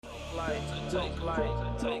Take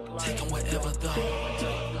them wherever though.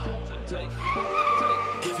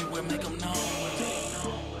 Everywhere make them known.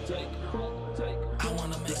 I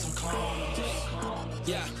wanna make some clones.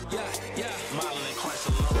 Yeah. Modeling in Christ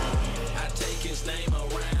alone. I take his name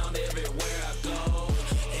around everywhere I go.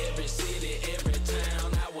 Every city, every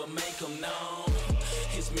town, I will make them known.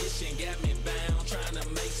 His mission got me bound, trying to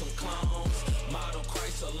make some clones. Model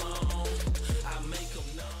Christ alone. I make them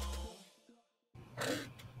known.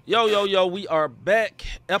 Yo, we are back.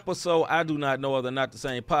 Episode I Do Not Know Other Not the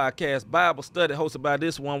Same podcast. Bible study hosted by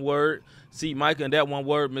this one word, C. Micah, and that one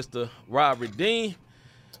word, Mr. Rob Redeem.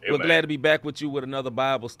 We're glad to be back with you with another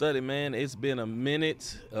Bible study, man. It's been a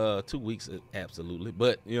minute, 2 weeks, absolutely.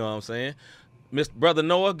 But, you know what I'm saying? Mr. Brother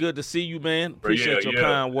Noah, good to see you, man. Appreciate your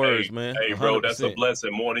kind words, man. Hey, bro, 100%. That's a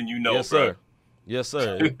blessing more than you know, yes, bro. Sir. Yes,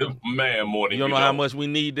 sir. Man, more than you don't know how much we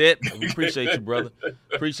need that. We appreciate you, brother.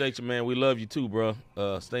 Appreciate you, man. We love you too, bro.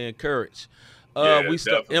 Stay encouraged. We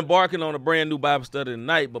embarking on a brand new Bible study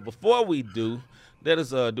tonight. But before we do, let us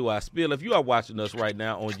do our spiel. If you are watching us right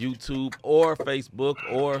now on YouTube or Facebook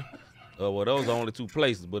or well, those are only two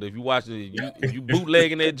places. But if you watching, if you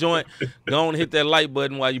bootlegging that joint, go on and hit that like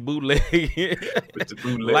button while you bootlegging.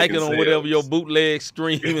 Like it on whatever your bootleg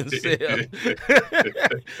stream and sell.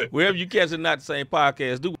 Wherever you catch it, Not the Same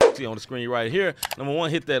podcast, do see on the screen right here. Number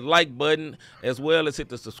one, hit that like button as well as hit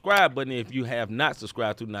the subscribe button if you have not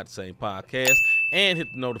subscribed to Not the Same podcast, and hit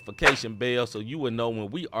the notification bell so you will know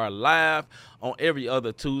when we are live on every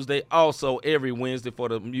other Tuesday, also every Wednesday for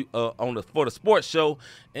the sports show,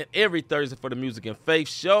 and every Thursday for the music and faith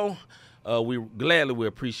show. We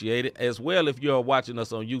appreciate it. As well, if you're watching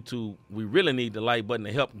us on YouTube, we really need the like button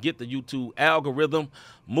to help get the YouTube algorithm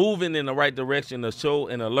moving in the right direction to show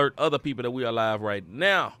and alert other people that we are live right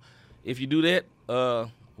now. If you do that,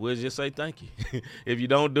 we'll just say thank you. If you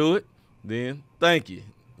don't do it, then thank you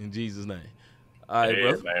in Jesus' name. All right,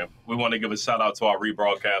 brother. Man. We want to give a shout out to our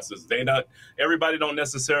rebroadcasters. Everybody don't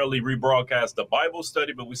necessarily rebroadcast the Bible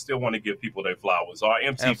study, but we still want to give people their flowers. Our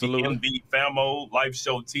MTV, Famo, Life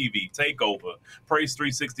Show TV, Takeover, Praise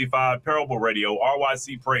 365, Parable Radio,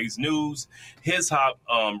 RYC Praise News, His Hop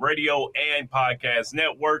Radio and Podcast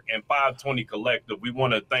Network, and 520 Collective. We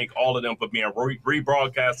want to thank all of them for being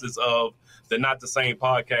rebroadcasters of the Not the Same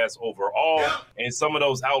podcast overall. And some of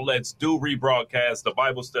those outlets do rebroadcast the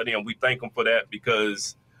Bible study, and we thank them for that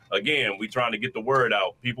because, again, we're trying to get the word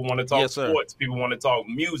out. People want to talk sports. People want to talk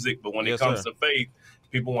music. But when it comes to faith,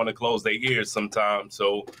 people want to close their ears sometimes.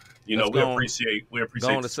 So, we appreciate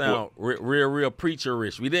going to sound real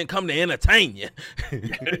preacherish. We didn't come to entertain you.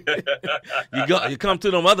 You come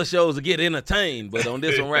to them other shows to get entertained, but on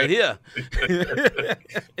this one right here,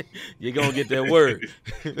 you're gonna get that word.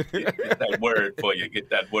 Get that word for you. Get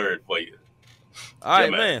that word for you. All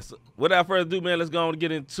right, man. So without further ado, man, let's go on and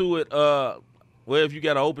get into it. Well, if you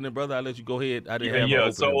got an opening, brother, I'll let you go ahead. I didn't have an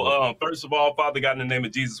opening. So, first of all, Father God, in the name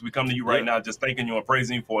of Jesus, we come to you right now just thanking you and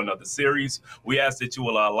praising you for another series. We ask that you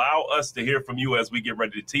will allow us to hear from you as we get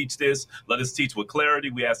ready to teach this. Let us teach with clarity.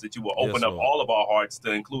 We ask that you will open up all of our hearts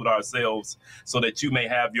to include ourselves so that you may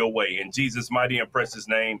have your way. In Jesus' mighty and precious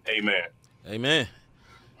name, amen. Amen.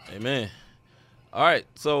 Amen. All right,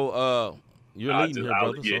 so you're leading here,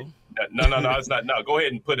 brother. Yeah. No, it's not. No, go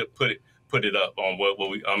ahead and put it up on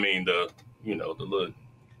the look.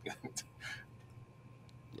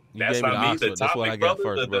 That's not me. The topic, brother.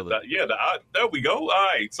 There we go. All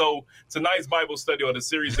right. So tonight's Bible study, or the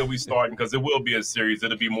series that we starting, because it will be a series.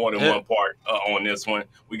 It'll be more than one part on this one.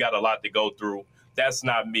 We got a lot to go through. That's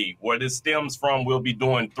not me. Where this stems from, we'll be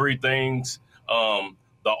doing three things: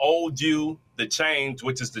 the old you, the change,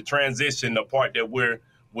 which is the transition, the part that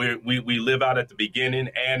we live out at the beginning,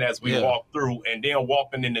 and as we walk through, and then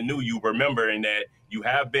walking in the new you, remembering that you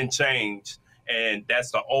have been changed, and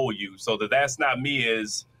that's the old you. So that's not me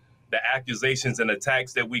is the accusations and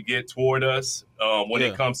attacks that we get toward us when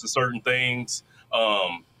it comes to certain things.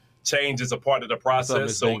 Change is a part of the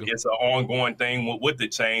process, so it's an ongoing thing with the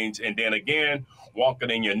change, and then again, walking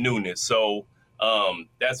in your newness. So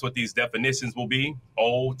that's what these definitions will be: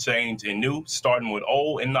 old, change, and new, starting with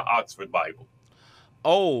old in the Oxford Bible.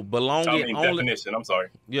 Old, belonging only. Definition, I'm sorry.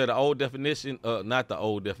 Yeah, the old definition, not the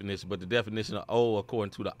old definition, but the definition of old according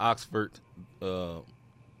to the Oxford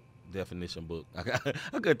definition book. I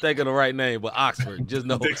couldn't think of the right name, but Oxford. Just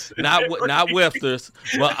know, not Webster's,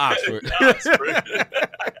 but Oxford.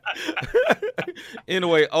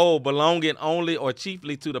 Anyway, old, belonging only or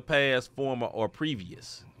chiefly to the past, former, or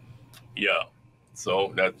previous. Yeah,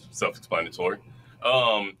 so that's self-explanatory.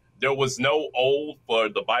 There was no old for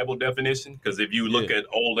the Bible definition, because if you look at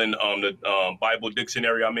old in the Bible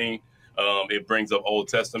dictionary, it brings up Old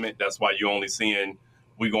Testament. That's why you're only seeing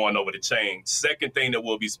we're going over the change. Second thing that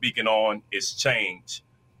we'll be speaking on is change.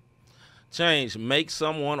 Change, make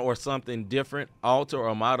someone or something different, alter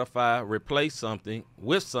or modify, replace something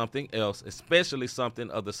with something else, especially something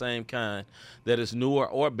of the same kind that is newer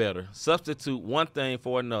or better. Substitute one thing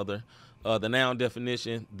for another. The noun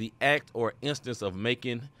definition, the act or instance of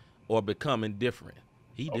making or becoming different.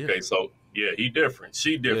 He different. Okay, so yeah, he different.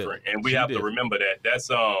 She different. Yeah, and we have to remember that. That's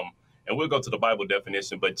and we'll go to the Bible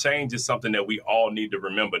definition, but change is something that we all need to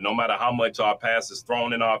remember. No matter how much our past is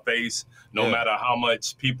thrown in our face, no matter how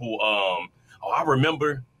much people I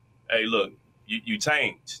remember, hey, look, you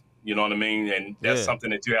changed. You know what I mean? And that's something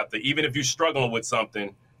that you have to, even if you're struggling with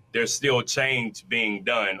something, there's still change being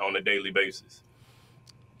done on a daily basis.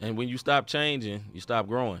 And when you stop changing, you stop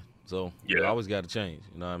growing. So you always got to change.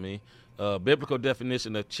 You know what I mean? Biblical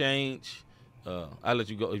definition of change. I'll let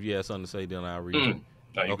you go. If you have something to say, then I'll read it.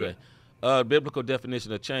 No, okay. Biblical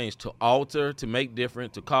definition of change: to alter, to make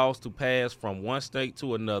different, to cause to pass from one state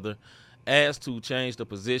to another, as to change the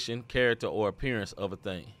position, character, or appearance of a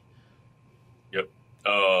thing. Yep.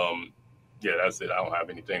 Yeah, that's it. I don't have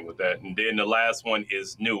anything with that. And then the last one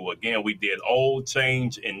is new. Again, we did old,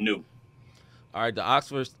 change, and new. All right. The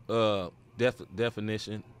Oxford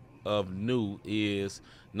definition of new is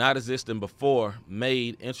not existing before,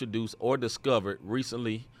 made, introduced, or discovered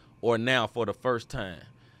recently or now for the first time.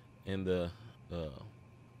 In the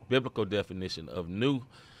biblical definition of new,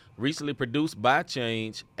 recently produced by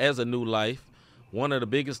change as a new life. One of the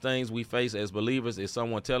biggest things we face as believers is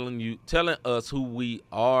someone telling us who we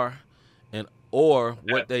are or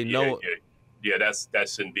what they know. Yeah, that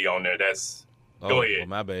shouldn't be on there. Go ahead. Well,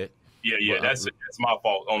 my bad. Yeah, that's my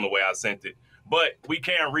fault on the way I sent it. But we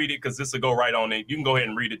can't read it because this will go right on it. You can go ahead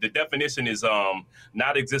and read it. The definition is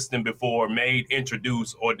not existing before, made,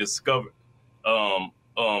 introduced, or discovered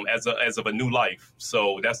as of a new life.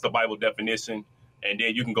 So that's the Bible definition. And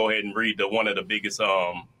then you can go ahead and read one of the biggest.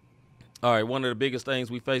 All right, one of the biggest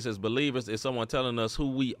things we face as believers is someone telling us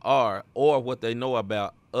who we are or what they know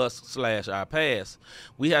about us / our past.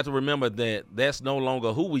 We have to remember that that's no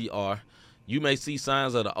longer who we are. You may see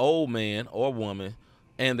signs of the old man or woman,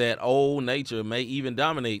 and that old nature may even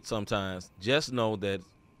dominate sometimes. Just know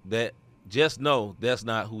that's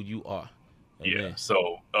not who you are. Amen. Yeah.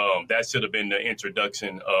 So that should have been the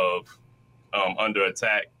introduction of Under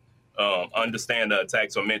Attack. Understand the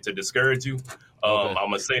attacks are meant to discourage you. I'm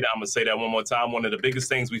gonna say that one more time. One of the biggest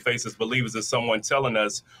things we face as believers is someone telling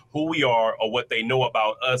us who we are or what they know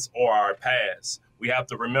about us or our past. We have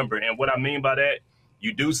to remember. And what I mean by that,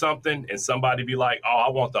 you do something and somebody be like, "Oh, I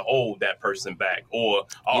want to hold that person back," or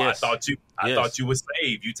 "Oh, yes. I thought you were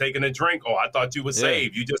saved. You taking a drink? Oh, I thought you were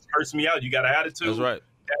saved. You just cursed me out. You got an attitude." That's right.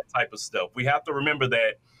 That type of stuff. We have to remember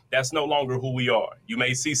that that's no longer who we are. You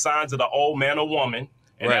may see signs of the old man or woman,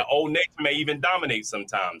 and that old nature may even dominate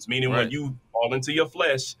sometimes. Meaning when you fall into your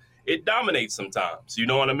flesh, it dominates sometimes. You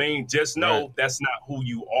know what I mean? Just know that's not who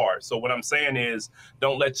you are. So what I'm saying is,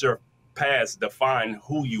 don't let your past define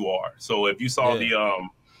who you are. So if you saw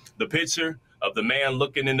the picture of the man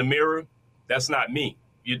looking in the mirror, that's not me.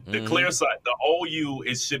 The clear side, the old you,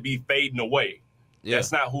 it should be fading away. Yeah.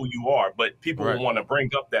 That's not who you are. But people will want to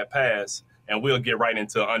bring up that past, and we'll get right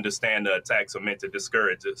into understand the attacks are meant to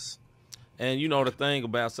discourage us. And you know, the thing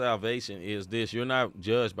about salvation is this: you're not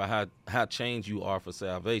judged by how changed you are for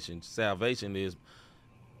salvation. Salvation is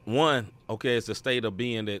it's a state of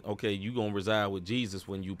being that, you're going to reside with Jesus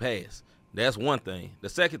when you pass. That's one thing. The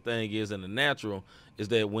second thing is, in the natural, is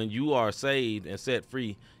that when you are saved and set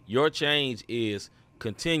free, your change is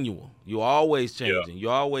continual. You're always changing.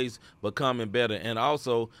 You're always becoming better. And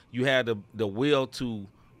also, you have the will to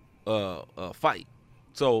fight.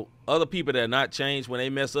 So other people that are not changed, when they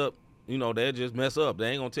mess up, they just mess up. They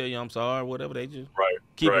ain't going to tell you I'm sorry or whatever. They just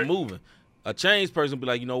keep it moving. A changed person be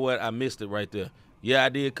like, you know what? I missed it right there. Yeah, I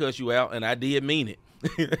did cuss you out, and I did mean it.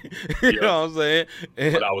 You know what I'm saying?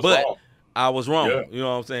 But I was wrong. Yeah. You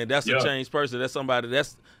know what I'm saying? That's a changed person. That's somebody.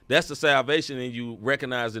 That's the salvation in you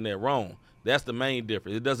recognizing that wrong. That's the main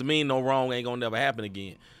difference. It doesn't mean no wrong ain't gonna never happen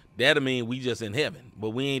again. That'll mean we just in heaven,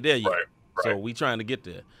 but we ain't there yet. Right. So we trying to get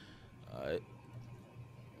there. All right.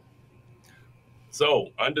 So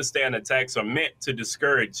understand attacks are meant to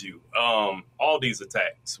discourage you. All these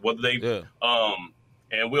attacks, whether they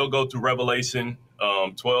and we'll go through Revelation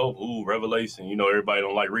 12. Ooh, Revelation. Everybody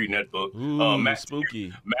don't like reading that book. Ooh,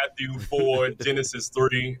 spooky. Matthew 4, Genesis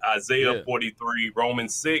 3, Isaiah 43,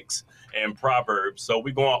 Romans 6, and Proverbs. So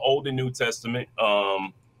we're going Old and New Testament.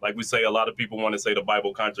 Like we say, a lot of people want to say the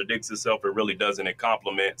Bible contradicts itself. It really doesn't. It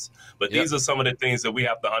complements. But these are some of the things that we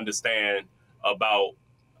have to understand about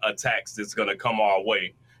attacks that's going to come our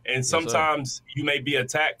way. And sometimes you may be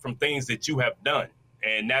attacked from things that you have done.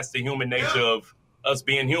 And that's the human nature of us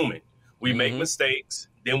being human. We make mistakes,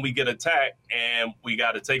 then we get attacked, and we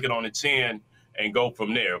got to take it on the chin and go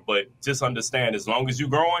from there. But just understand, as long as you're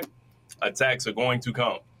growing, attacks are going to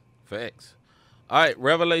come. Facts. All right,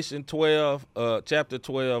 Revelation 12, chapter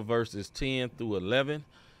 12, verses 10 through 11.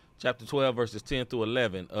 Chapter 12, verses 10 through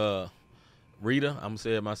 11. Rita, I'm gonna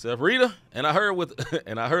say it myself. Rita, and I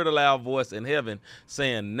heard a loud voice in heaven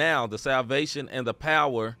saying, "Now the salvation and the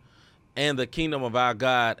power and the kingdom of our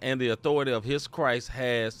God and the authority of his Christ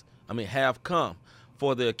have come.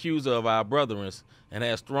 For the accuser of our brethren has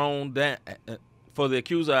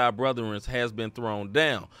been thrown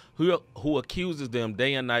down, who accuses them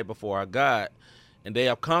day and night before our God. And they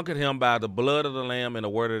have conquered him by the blood of the Lamb and the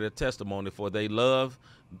word of their testimony, for they love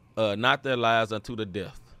not their lives unto the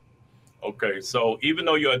death." Okay, so even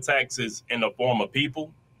though your attacks is in the form of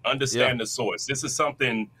people, understand the source. This is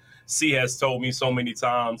something C has told me so many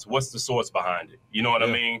times. What's the source behind it? You know what I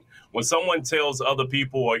mean? When someone tells other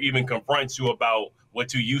people or even confronts you about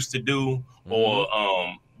what you used to do or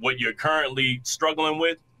what you're currently struggling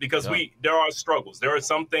with, because there are struggles. There are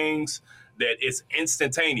some things that it's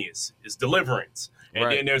instantaneous. It's deliverance. And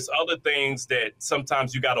then there's other things that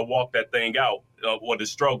sometimes you got to walk that thing out, or the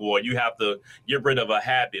struggle, or you have to get rid of a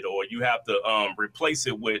habit, or you have to replace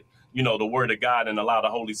it with, the word of God and allow the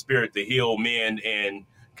Holy Spirit to heal men and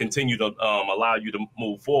continue to allow you to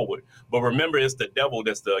move forward. But remember, it's the devil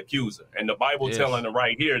that's the accuser. And the Bible telling it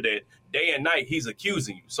right here that day and night he's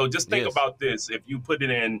accusing you. So just think about this. If you put it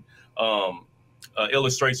in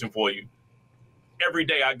illustration for you, every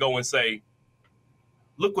day I go and say,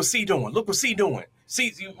 "Look what C doing. Look what C doing."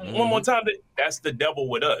 See, one more time, that's the devil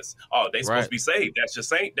with us. Oh, they supposed to be saved. That's your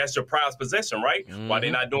saint. That's your prized possession, right? Why they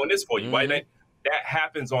not doing this for you? Why that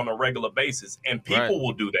happens on a regular basis, and people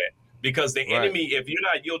will do that because the enemy, if you're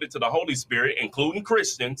not yielded to the Holy Spirit, including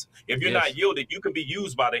Christians, if you're not yielded, you can be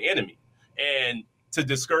used by the enemy and to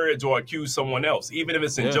discourage or accuse someone else, even if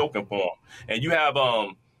it's in joking form. And you have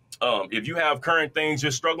if you have current things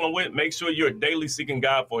you're struggling with, make sure you're daily seeking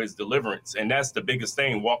God for his deliverance, and that's the biggest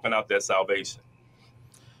thing, walking out that salvation.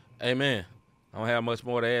 Amen. I don't have much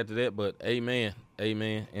more to add to that, but amen,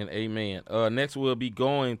 amen, and amen. Next, we'll be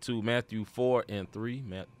going to Matthew 4 and 3.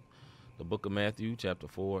 The book of Matthew, chapter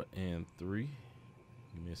 4 and 3.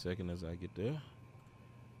 Give me a second as I get there.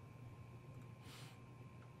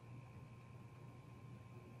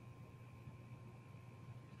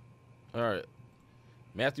 All right.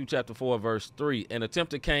 Matthew chapter 4, verse 3. And the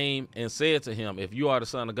tempter came and said to him, "If you are the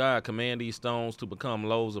Son of God, command these stones to become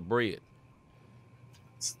loaves of bread."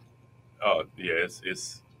 It's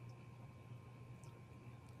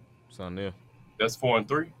on there. That's 4 and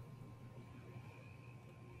 3.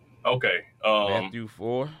 Okay. Matthew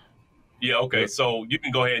 4. Yeah. Okay. So you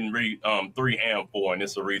can go ahead and read 3 and 4, and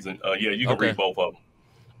it's a reason. You can read both of them.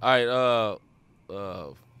 All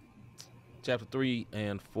right. Chapter 3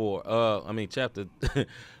 and 4.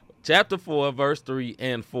 Chapter 4, verse 3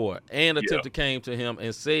 and 4. And the tempter came to him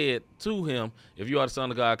and said to him, "If you are the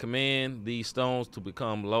Son of God, command these stones to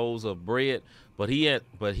become loaves of bread." But he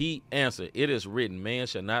answered, "It is written, man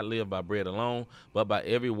shall not live by bread alone, but by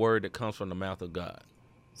every word that comes from the mouth of God."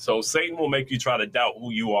 So Satan will make you try to doubt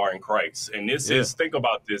who you are in Christ. And this is, think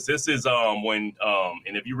about this. This is when,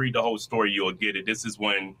 and if you read the whole story, you'll get it. This is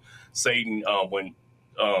when Satan, when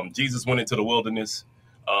Jesus went into the wilderness.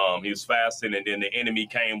 He was fasting, and then the enemy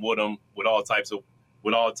came with him with all types of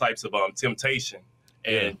temptation.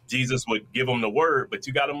 And Jesus would give him the word, but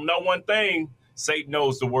you got to know one thing: Satan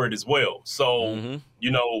knows the word as well. So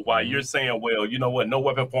while you're saying, "Well, you know what? No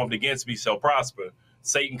weapon formed against me shall prosper,"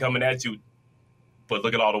 Satan coming at you, but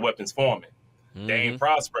look at all the weapons forming. They ain't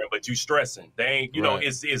prospering, but you stressing. They ain't,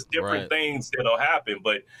 it's different things that'll happen.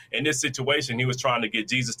 But in this situation, he was trying to get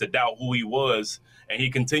Jesus to doubt who he was, and he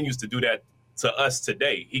continues to do that to us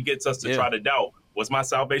today. He gets us to try to doubt, was my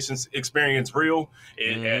salvation experience real?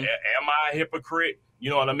 Am I a hypocrite?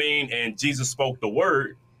 You know what I mean? And Jesus spoke the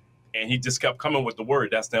word, and he just kept coming with the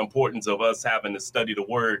word. That's the importance of us having to study the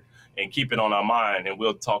word and keep it on our mind. And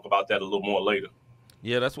we'll talk about that a little more later.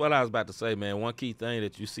 Yeah, that's what I was about to say, man. One key thing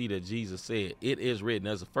that you see that Jesus said, it is written.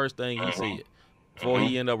 That's the first thing he said. Before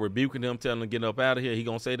he ended up rebuking them, telling them to get up out of here, he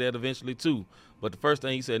going to say that eventually too. But the first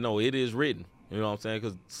thing he said, no, it is written. You know what I'm saying?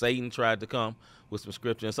 Because Satan tried to come with some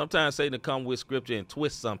scripture. And sometimes Satan will come with scripture and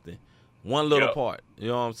twist something, one little part. You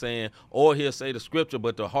know what I'm saying? Or he'll say the scripture,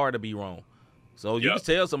 but the heart will be wrong. So you can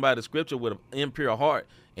tell somebody the scripture with an impure heart,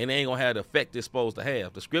 and they ain't going to have the effect it's supposed to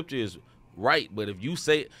have. The scripture is right. But if you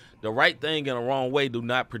say the right thing in the wrong way, do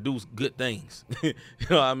not produce good things. You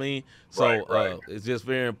know what I mean? So right. It's just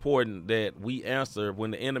very important that we answer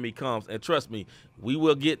when the enemy comes. And trust me, we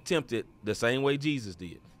will get tempted the same way Jesus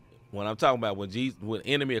did. When I'm talking about when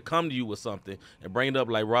enemy will come to you with something and bring it up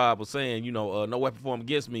like Rob was saying, you know, no weapon formed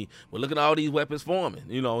against me. Well, look at all these weapons forming.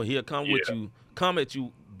 You know, he'll come with you, come at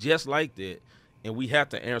you just like that, and we have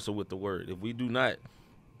to answer with the word. If we do not,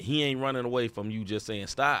 he ain't running away from you just saying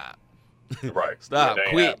stop. Right. Stop,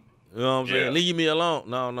 quit. You know what I'm saying? Leave me alone.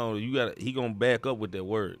 No, he gonna back up with that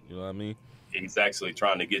word. You know what I mean? He's actually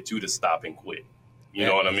trying to get you to stop and quit. You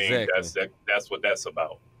know what I mean? That's what that's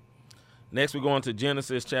about. Next, we're going to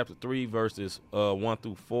Genesis chapter 3, verses 1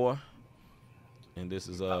 through 4. And this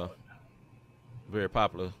is very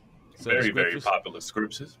popular. Very popular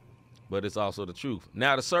scriptures. But it's also the truth.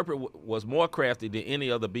 Now, the serpent was more crafty than any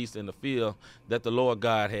other beast in the field that the Lord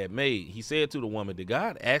God had made. He said to the woman, did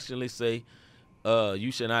God actually say,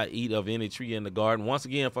 you shall not eat of any tree in the garden? Once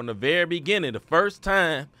again, from the very beginning, the first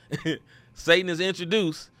time Satan is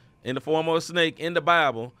introduced in the form of a snake in the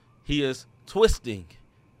Bible, he is twisting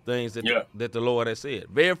things that the Lord has said.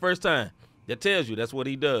 Very first time. That tells you that's what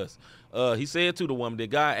he does. He said to the woman,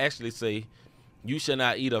 did God actually say, you shall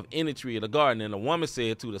not eat of any tree in the garden? And the woman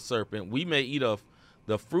said to the serpent, we may eat of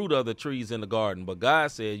the fruit of the trees in the garden, but God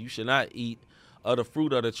said, you shall not eat of the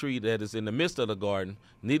fruit of the tree that is in the midst of the garden,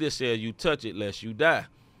 neither shall you touch it, lest you die.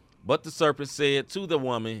 But the serpent said to the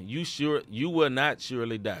woman, you will not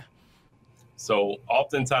surely die. So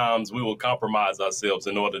oftentimes we will compromise ourselves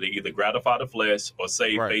in order to either gratify the flesh or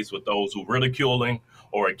save face with those who ridiculing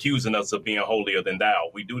or accusing us of being holier than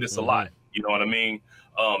thou. We do this a lot. You know what I mean?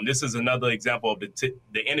 This is another example of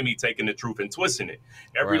the enemy taking the truth and twisting it.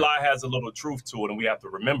 Every lie has a little truth to it, and we have to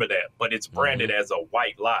remember that. But it's branded as a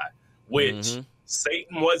white lie, which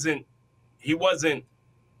Satan wasn't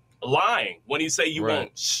lying when he say you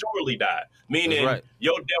won't surely die, meaning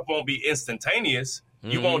your death won't be instantaneous.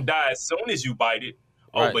 You won't die as soon as you bite it.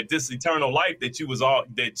 But this eternal life that you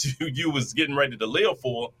was getting ready to live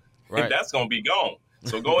for, that's gonna be gone.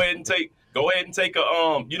 So go ahead and take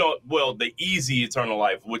the easy eternal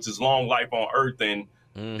life, which is long life on earth, and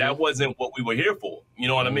that wasn't what we were here for. You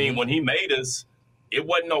know what I mean? When he made us, it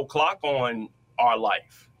wasn't no clock on our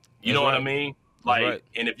life. You know what I mean?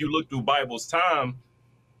 And if you look through Bible's time,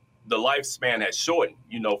 the lifespan has shortened.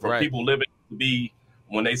 You know, for people living to be,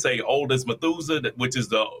 when they say old as Methuselah, which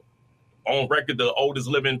is on record the oldest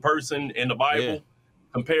living person in the Bible,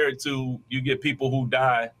 compared to you get people who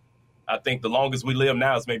die. I think the longest we live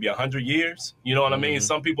now is maybe 100 years. You know what I mean?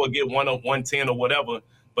 Some people get 110 or whatever.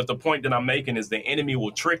 But the point that I'm making is the enemy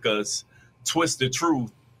will trick us, twist the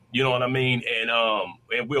truth. You know what I mean?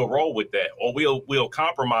 And we'll roll with that, or we'll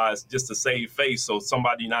compromise just to save face, so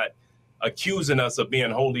somebody not accusing us of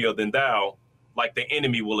being holier than thou, like the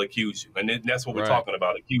enemy will accuse you. And that's what we're talking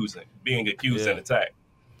about, being accused and attacked.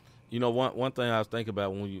 You know, one thing I was thinking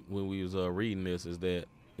about when we was reading this is that,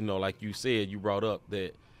 you know, like you said, you brought up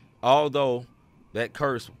that although that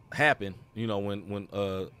curse happened, you know, when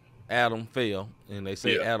Adam fell, and they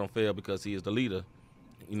say Adam fell because he is the leader,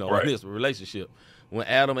 you know, in this relationship. When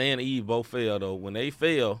Adam and Eve both fell, though, when they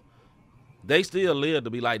fell, they still lived to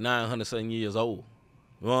be like 900-something years old.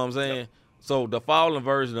 You know what I'm saying? So the fallen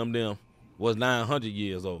version of them was 900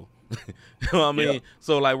 years old. You know what I mean?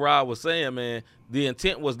 So like Rob was saying, man, the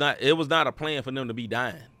intent was not a plan for them to be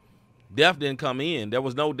dying. Death didn't come in. There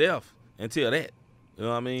was no death until that. You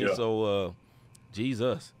know what I mean? So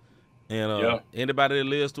Jesus. And anybody that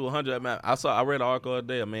lives to 100, I read an article the other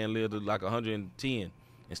day, a man lived to like 110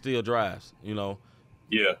 and still drives, you know.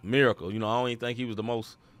 Yeah. Miracle. You know, I don't even think he was the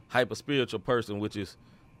most hyper spiritual person, which is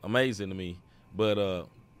amazing to me. But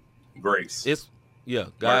grace.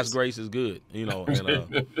 God's grace is good, you know.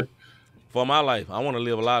 And for my life, I want to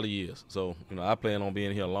live a lot of years. So, you know, I plan on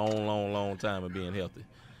being here a long, long, long time and being healthy.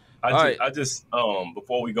 I just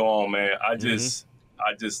before we go on, man, I just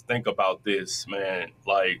think about this, man,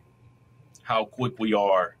 like how quick we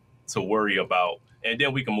are to worry about, and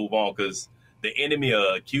then we can move on, because the enemy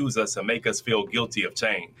accuse us and make us feel guilty of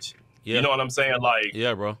change. Yeah. You know what I'm saying? Like,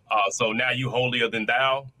 yeah, bro. So now you holier than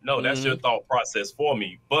thou? No, that's your thought process for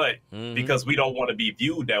me. But because we don't want to be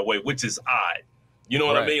viewed that way, which is odd. You know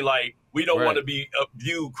what I mean? Like, we don't want to be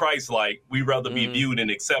viewed Christ-like. We rather be viewed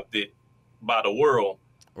and accepted by the world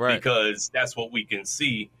because that's what we can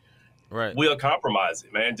see. Right. We'll compromise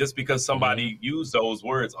it, man. Just because somebody used those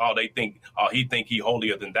words, he think he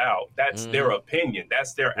holier than thou. That's their opinion.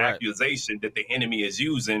 That's their accusation that the enemy is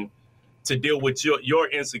using to deal with your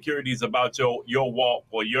insecurities about your walk,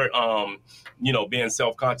 or your being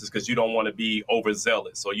self-conscious because you don't want to be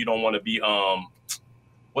overzealous, or you don't want to be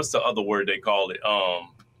what's the other word they call it?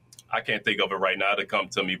 I can't think of it right now to come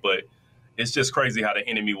to me, but it's just crazy how the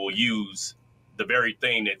enemy will use the very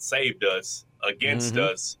thing that saved us against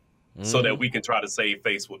us so that we can try to save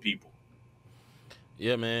face with people.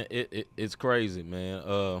 Yeah, man, it's crazy,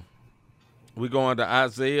 man. We're going to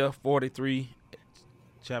Isaiah 43,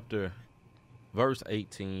 chapter, verse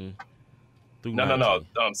 18 through 19. No.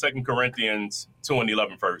 2 Corinthians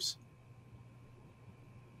 2:11 first.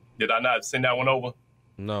 Did I not send that one over?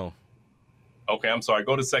 No. Okay, I'm sorry.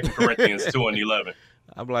 Go to 2 Corinthians 2:11.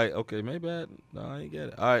 I'm like, okay, maybe I ain't get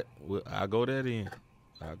it. All right, well, I'll go there then.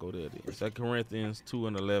 2 Corinthians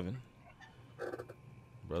 2:11.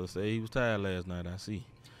 Brother said he was tired last night, I see.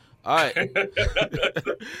 All right.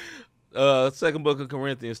 Second book of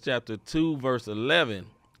Corinthians, chapter 2, verse 11.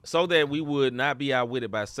 So that we would not be outwitted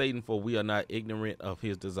by Satan, for we are not ignorant of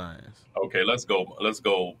his designs. Okay, let's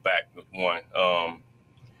go back one.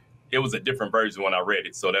 It was a different version when I read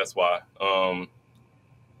it, so that's why.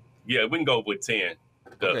 Yeah, we can go with 10.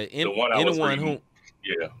 The one I was reading.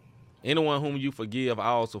 Anyone whom you forgive, I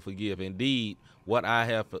also forgive. Indeed, what I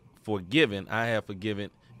have forgiven, I have forgiven.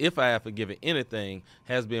 If I have forgiven anything,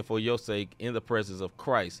 has been for your sake in the presence of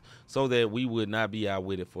Christ, so that we would not be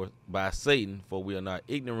outwitted by Satan, for we are not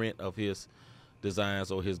ignorant of his designs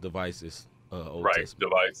or his devices. Device.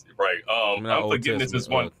 Right. Unforgiveness is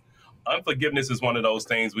one. Unforgiveness is one of those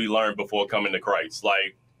things we learn before coming to Christ.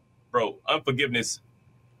 Like, bro, unforgiveness.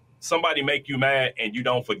 Somebody make you mad and you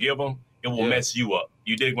don't forgive them, it will mess you up.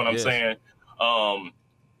 You dig what I'm saying?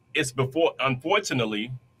 It's before.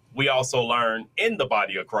 Unfortunately, we also learn in the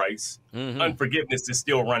body of Christ, unforgiveness is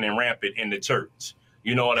still running rampant in the church.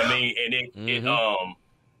 You know what I mean? And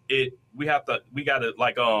we got to,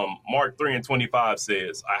 like Mark 3:25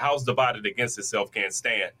 says, a house divided against itself can't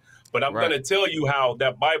stand. But I'm going to tell you how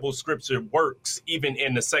that Bible scripture works, even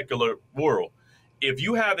in the secular world. If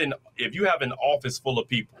you have an office full of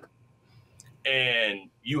people, and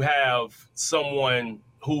you have someone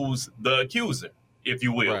who's the accuser, if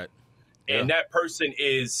you will, and that person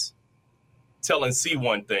is telling C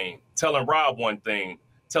one thing, telling Rob one thing,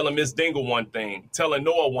 telling Miss Dingle one thing, telling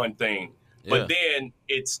Noah one thing, but then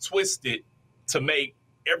it's twisted to make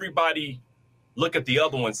everybody look at the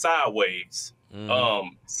other one sideways.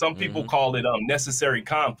 Some people call it necessary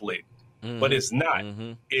conflict, but it's not.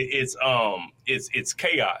 It's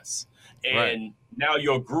chaos, and now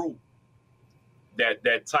your group,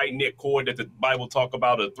 that tight knit cord that the Bible talk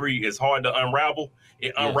about of three, is hard to unravel.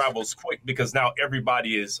 It unravels quick because now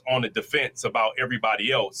everybody is on the defense about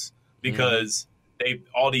everybody else because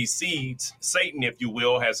all these seeds, Satan, if you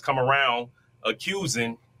will, has come around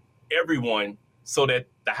accusing everyone so that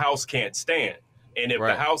the house can't stand. And if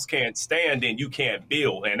the house can't stand, then you can't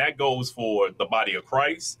build. And that goes for the body of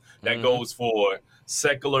Christ. That goes for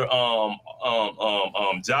secular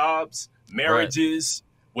jobs, marriages,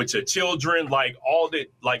 with your children, like all that.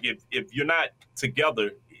 Like if you're not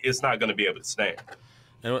together, it's not going to be able to stand.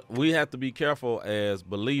 And we have to be careful as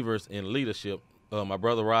believers in leadership. My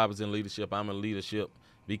brother Rob is in leadership. I'm in leadership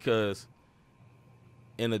because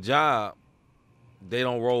in a job, they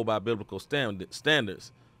don't roll by biblical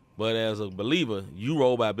standards. But as a believer, you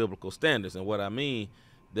roll by biblical standards. And what I mean,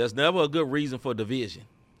 there's never a good reason for division.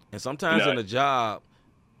 And sometimes in a job,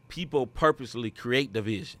 people purposely create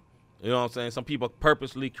division. You know what I'm saying? Some people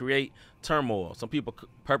purposely create turmoil. Some people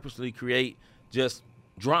purposely create just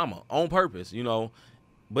drama on purpose, you know.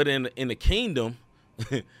 But in the kingdom,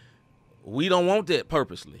 we don't want that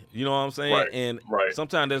purposely. You know what I'm saying? And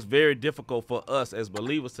sometimes that's very difficult for us as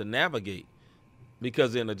believers to navigate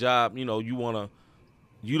because in a job, you know, you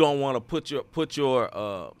don't want to put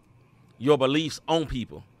your beliefs on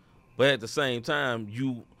people, but at the same time,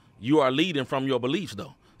 you are leading from your beliefs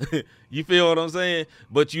though. You feel what I'm saying?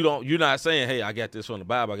 But you're not saying, hey, I got this from the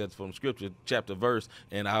Bible, I got this from Scripture, chapter, verse,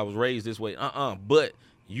 and I was raised this way. But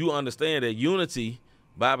you understand that unity,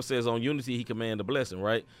 Bible says on unity he command a blessing,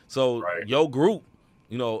 right? So your group,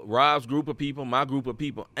 you know, Rob's group of people, my group of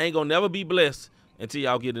people, ain't gonna never be blessed until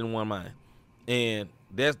y'all get in one mind, and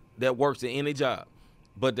that works in any job.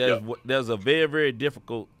 But there's a very, very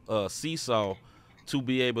difficult seesaw to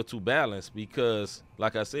be able to balance because,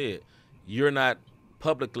 like I said, you're not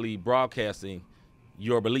publicly broadcasting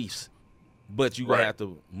your beliefs, but you're gonna have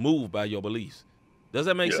to move by your beliefs. Does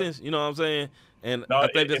that make sense? You know what I'm saying? And I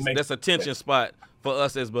think that's a tension spot for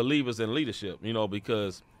us as believers in leadership, you know,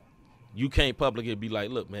 because you can't publicly be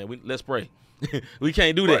like, look, man, let's pray. We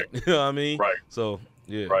can't do that. You know what I mean? So,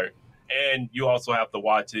 yeah. And you also have to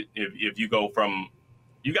watch it if you go from,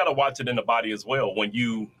 you got to watch it in the body as well when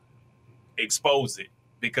you expose it.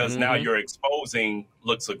 Because now your exposing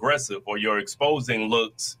looks aggressive or your exposing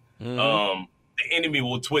looks the enemy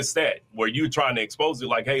will twist that where you're trying to expose it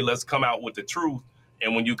like, hey, let's come out with the truth.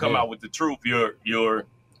 And when you come out with the truth, you're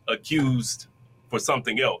accused for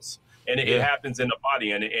something else. And it happens in the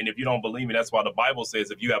body. And if you don't believe me, that's why the Bible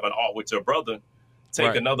says if you have an ought with your brother,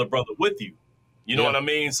 take another brother with you. You know what I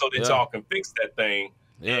mean? So that y'all can fix that thing.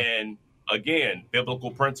 Yeah. And again,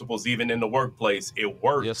 biblical principles, even in the workplace, it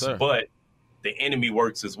works, but the enemy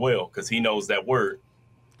works as well because he knows that word.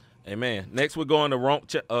 Amen. Next, we're going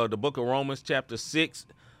to the book of Romans, chapter 6,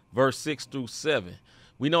 verse 6 through 7.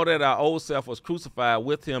 We know that our old self was crucified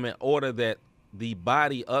with him in order that the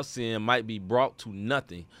body of sin might be brought to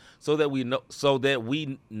nothing, so that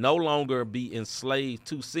we no longer be enslaved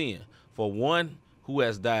to sin. For one who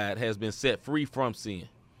has died has been set free from sin.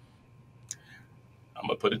 I'm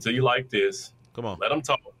gonna put it to you like this. Come on. Let them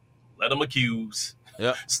talk. Let them accuse.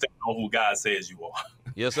 Yep. Stand on who God says you are.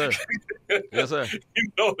 Yes, sir. Yes, sir. You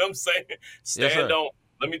know what I'm saying? Stand on.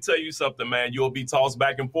 Let me tell you something, man. You'll be tossed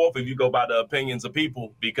back and forth if you go by the opinions of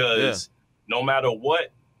people because no matter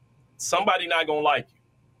what, somebody not going to like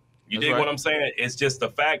you. You dig what I'm saying? It's just the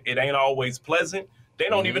fact it ain't always pleasant. They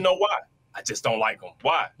don't even know why. I just don't like them.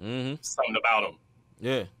 Why? Something about them.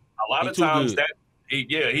 Yeah. A lot of times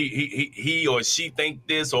he or she think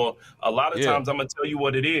this, or a lot of times I'm going to tell you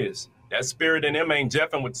what it is. That spirit in them ain't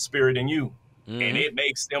jeffing with the spirit in you. And it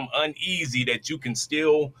makes them uneasy that you can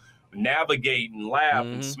still navigate and laugh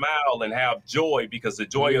and smile and have joy because the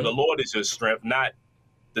joy of the Lord is your strength, not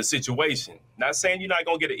the situation. Not saying you're not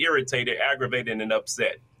going to get irritated, aggravated, and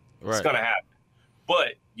upset. Right. It's going to happen.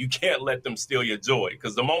 But you can't let them steal your joy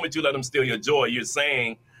because the moment you let them steal your joy, you're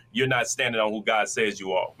saying you're not standing on who God says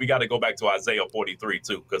you are. We got to go back to Isaiah 43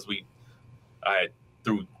 too because I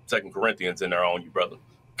threw 2 Corinthians in there on you, brother.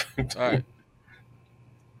 All right.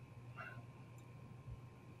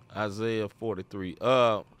 Isaiah 43.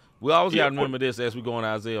 We always got to remember this as we go on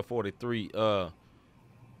Isaiah 43.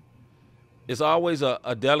 It's always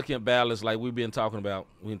a delicate balance, like we've been talking about.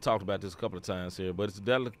 We've talked about this a couple of times here, but it's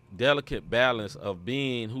a delicate balance of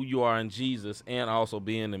being who you are in Jesus and also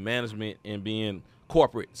being in management and being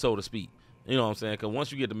corporate, so to speak. You know what I'm saying? Because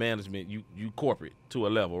once you get to management, you corporate to a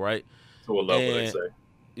level, right? To a level, they say.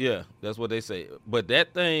 Yeah, that's what they say. But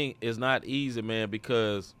that thing is not easy, man,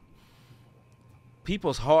 because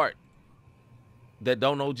people's heart that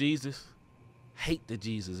don't know Jesus hate the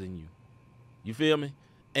Jesus in you. You feel me?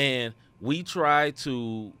 And we try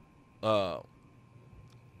to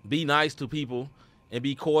be nice to people and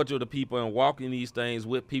be cordial to people and walk in these things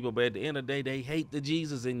with people, but at the end of the day, they hate the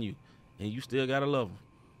Jesus in you, and you still got to love them.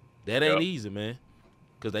 That ain't easy, man,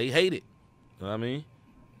 because they hate it. You know what I mean?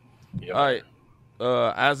 Yep. All right.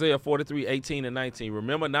 Isaiah 43, 18 and 19.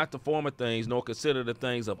 Remember not the former things, nor consider the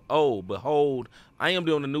things of old. Behold, I am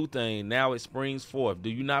doing a new thing. Now it springs forth.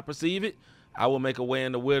 Do you not perceive it? I will make a way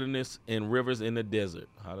in the wilderness and rivers in the desert.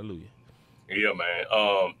 Hallelujah. Yeah,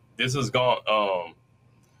 man. This is gone.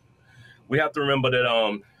 We have to remember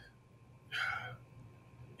that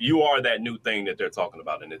you are that new thing that they're talking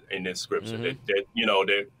about in this scripture. That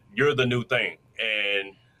you're the new thing.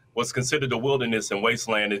 And what's considered the wilderness and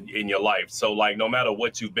wasteland in your life. So like, no matter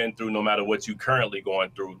what you've been through, no matter what you currently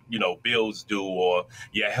going through, bills due or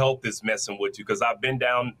your health is messing with you. Cause I've been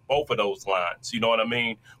down both of those lines. You know what I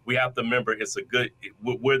mean? We have to remember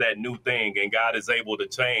we're that new thing and God is able to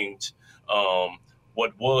change,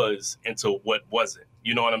 what was into what wasn't.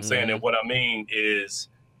 You know what I'm saying? And what I mean is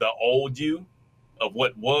the old you of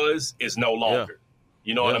what was is no longer,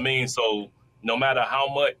 you know what I mean? So no matter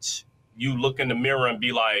how much you look in the mirror and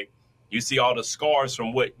be like, you see all the scars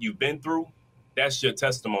from what you've been through, that's your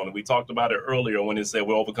testimony. We talked about it earlier when it said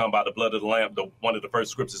we're overcome by the blood of the Lamb, one of the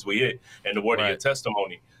first scriptures we hit, and the word of your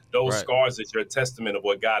testimony. Those scars is your testament of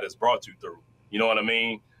what God has brought you through. You know what I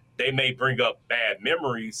mean? They may bring up bad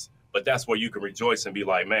memories, but that's where you can rejoice and be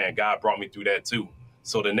like, man, God brought me through that too.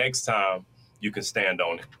 So the next time you can stand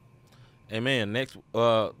on it. Amen. Next,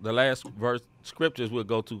 the last verse scriptures we'll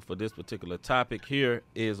go to for this particular topic here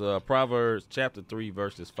is Proverbs chapter 3,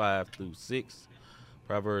 verses 5 through 6.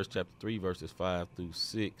 Proverbs chapter 3, verses 5 through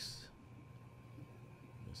 6.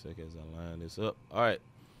 A second as I line this up. All right.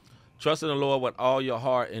 Trust in the Lord with all your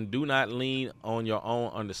heart and do not lean on your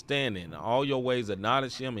own understanding. In all your ways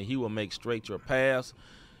acknowledge him and he will make straight your paths.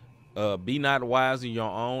 Be not wise in your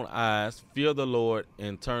own eyes. Fear the Lord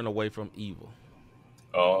and turn away from evil.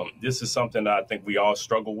 This is something that I think we all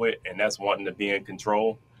struggle with, and that's wanting to be in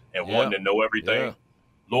control and wanting to know everything. Yeah.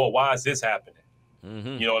 Lord, why is this happening?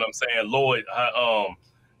 You know what I'm saying? Lord,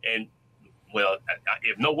 if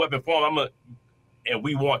no weapon form, and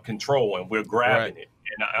we want control and we're grabbing it.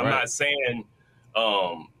 And I'm not saying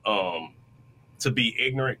to be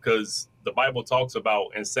ignorant, because the Bible talks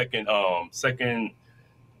about in second Timothy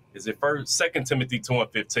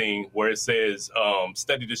 2:15, where it says,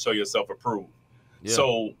 study to show yourself approved. Yeah.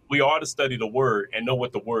 So we are to study the word and know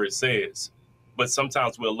what the word says. But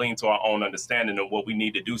sometimes we'll lean to our own understanding, and what we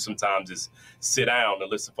need to do sometimes is sit down and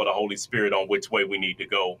listen for the Holy Spirit on which way we need to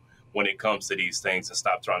go when it comes to these things, and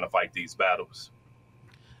stop trying to fight these battles.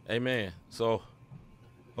 Amen. So,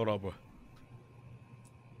 hold on, bro.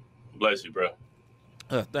 Bless you, bro.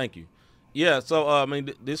 Thank you. Yeah, so, I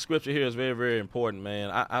mean, this scripture here is very, very important,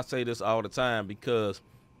 man. I say this all the time because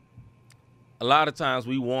a lot of times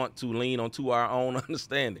we want to lean onto our own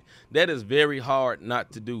understanding. That is very hard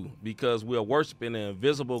not to do, because we are worshiping an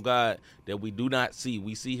invisible God that we do not see.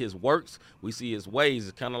 We see his works. We see his ways.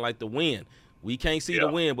 It's kind of like the wind. We can't see the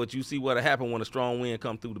wind, but you see what happened when a strong wind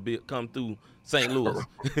come through St. Louis.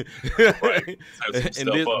 Right.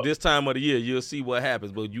 And this time of the year, you'll see what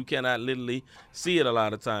happens, but you cannot literally see it a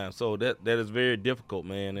lot of times. So that is very difficult,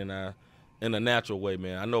 man, in a natural way,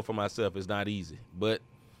 man. I know for myself it's not easy, but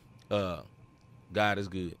God is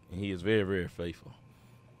good, and he is very, very faithful.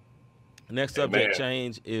 Next subject,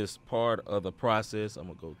 change is part of the process. I'm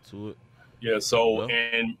going to go to it. Yeah, so,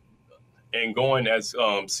 and going as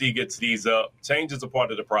C gets these up, change is a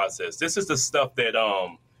part of the process. This is the stuff that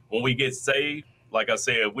when we get saved, like I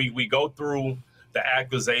said, we go through the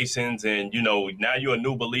accusations, and, now you're a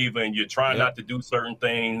new believer and you're trying not to do certain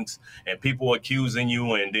things, and people accusing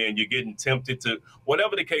you, and then you're getting tempted to,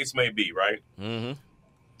 whatever the case may be, right? Mm-hmm.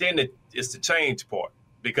 Then it's the change part,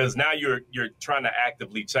 because now you're trying to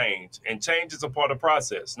actively change, and change is a part of the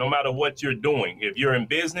process. No matter what you're doing, if you're in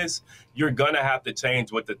business, you're going to have to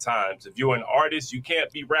change with the times. If you're an artist, you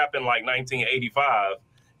can't be rapping like 1985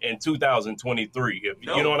 in 2023.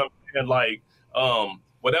 You know what I'm saying? Like,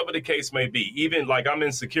 whatever the case may be, even like I'm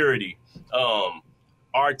in security,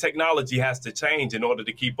 our technology has to change in order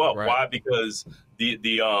to keep up. Right. Why? Because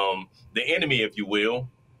the enemy, if you will,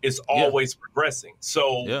 is always progressing.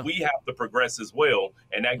 So we have to progress as well.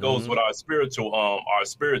 And that goes with our spiritual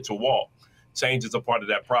walk. Change is a part of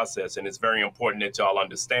that process. And it's very important that y'all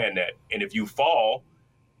understand that. And if you fall,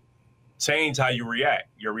 change how you react.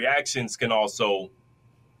 Your reactions can also,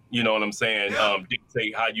 you know what I'm saying,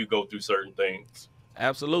 dictate how you go through certain things.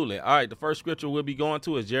 Absolutely. All right, the first scripture we'll be going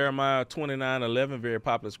to is Jeremiah 29:11. Very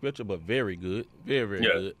popular scripture, but very good. Very, very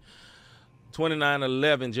good.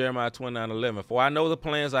 29:11, Jeremiah 29:11. For I know the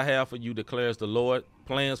plans I have for you, declares the Lord,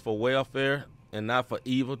 plans for welfare and not for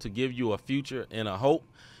evil, to give you a future and a hope.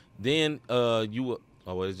 Then you will.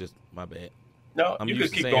 Oh, it's just my bad. No, you can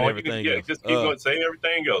keep going. Just keep going. Say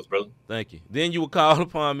everything else, brother. Thank you. Then you will call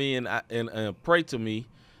upon me and pray to me.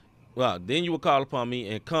 Well, then you will call upon me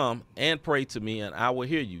and come and pray to me, and I will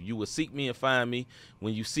hear you. You will seek me and find me.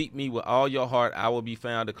 When you seek me with all your heart, I will be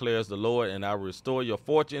found, declares the Lord, and I will restore your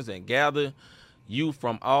fortunes and gather you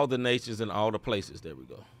from all the nations and all the places. There we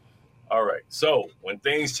go. All right. So when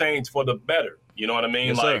things change for the better, you know what I mean?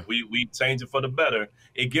 Yes, like sir. we change it for the better.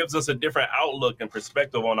 It gives us a different outlook and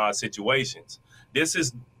perspective on our situations. This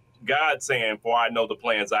is God saying, for I know the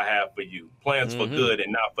plans I have for you, plans for good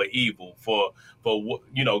and not for evil, for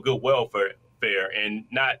good welfare, and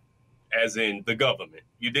not as in the government.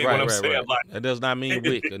 You dig what I'm saying? Right. Like, that does not mean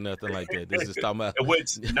wick or nothing like that. This is talking about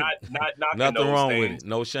which not nothing those wrong things, with it.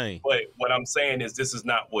 No shame. But what I'm saying is, this is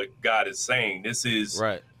not what God is saying. This is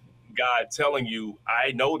God telling you,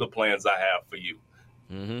 I know the plans I have for you.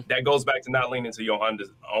 Mm-hmm. That goes back to not leaning to your own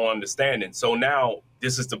understanding. So now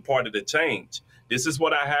this is the part of the change. This is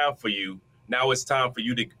what I have for you. Now it's time for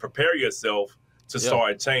you to prepare yourself to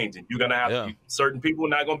start changing. You're going to have certain people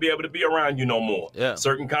not going to be able to be around you no more.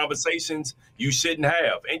 Certain conversations you shouldn't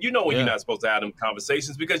have. And you know when you're not supposed to have them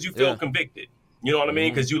conversations, because you feel convicted. You know what I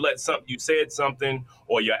mean? Because you said something,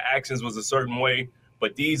 or your actions was a certain way.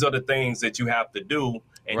 But these are the things that you have to do.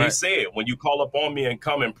 And he said, when you call upon me and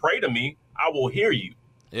come and pray to me, I will hear you.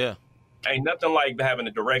 Yeah. Ain't nothing like having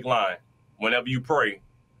a direct line whenever you pray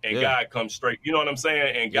and God comes straight. You know what I'm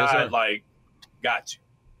saying? And God, got you.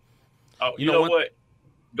 Oh, you know what?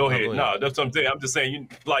 Go ahead. No, that's what I'm saying. I'm just saying,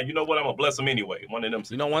 you know what? I'm going to bless them anyway. One of them.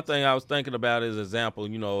 You know, one thing I was thinking about is example,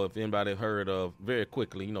 if anybody heard of very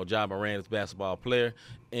quickly, Ja Morant is a basketball player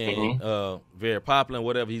and very popular and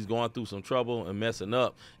whatever. He's going through some trouble and messing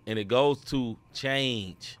up. And it goes to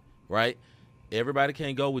change, right? Everybody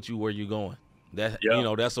can't go with you where you're going.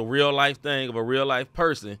 That's a real life thing of a real life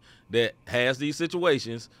person that has these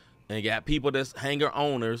situations and got people that's hanger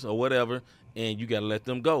owners or whatever, and you got to let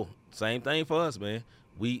them go. Same thing for us, man.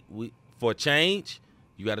 We for change,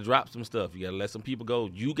 you got to drop some stuff. You got to let some people go.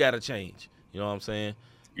 You got to change. You know what I'm saying?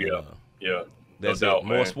 Yeah. That's no doubt, it.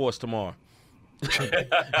 More man. sports tomorrow.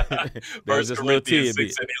 First Corinthians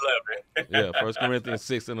 6 and 11. Yeah, 1 Corinthians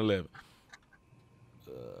 6 and 11.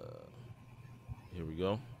 Here we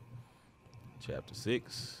go. Chapter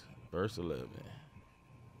 6, verse 11.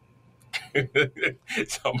 You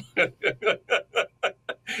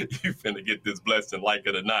finna get this blessing, like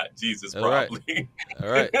it or not. Jesus, probably. All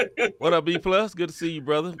right. What up, B Plus? Good to see you,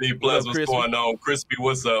 brother. B Plus, what's going on? Crispy,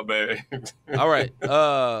 what's up, man? All right. You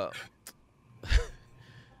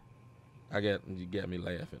got me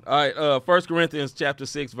laughing. All right. 1 Corinthians chapter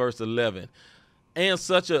 6, verse 11. And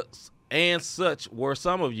such were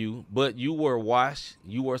some of you, but you were washed,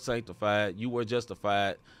 you were sanctified, you were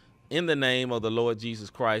justified in the name of the Lord Jesus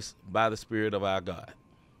Christ by the Spirit of our God.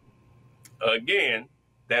 Again,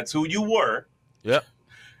 that's who you were. Yep.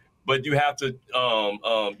 But you have to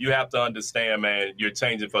understand, man, you're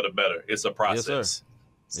changing for the better. It's a process. Yes,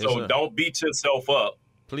 sir. So don't beat yourself up.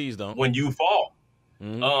 Please don't. When you fall.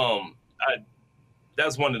 Mm-hmm.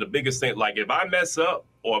 That's one of the biggest things. Like if I mess up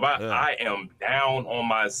or if I am down on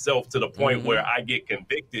myself to the point where I get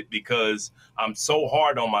convicted because I'm so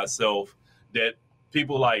hard on myself that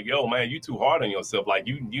people like, yo, man, you too hard on yourself. Like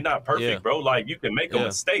you're not perfect, bro. Like you can make a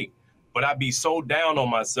mistake. But I be so down on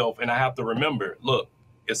myself, and I have to remember, look,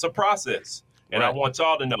 it's a process. And I want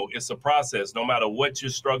y'all to know it's a process, no matter what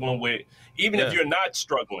you're struggling with. Even if you're not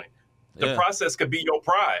struggling, the process could be your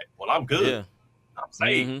pride. Well, I'm good. Yeah. I'm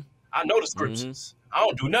saved. I know the scriptures. I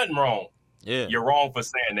don't do nothing wrong. Yeah. You're wrong for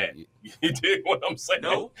saying that. You dig what I'm saying?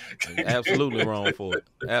 No. Absolutely wrong for it.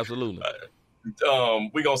 Absolutely.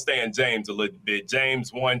 We're going to stay in James a little bit.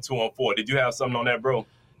 James 1, 2, and 4. Did you have something on that, bro?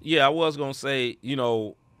 Yeah, I was going to say,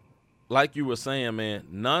 like you were saying, man,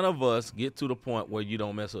 none of us get to the point where you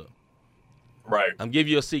don't mess up. Right. I'm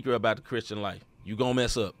giving you a secret about the Christian life. You're going to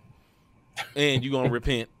mess up. And you're going to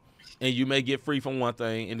repent. And you may get free from one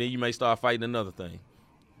thing, and then you may start fighting another thing.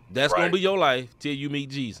 That's going to be your life till you meet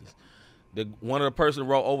Jesus. One of the person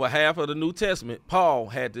wrote over half of the New Testament, Paul,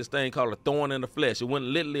 had this thing called a thorn in the flesh. It wasn't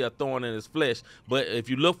literally a thorn in his flesh, but if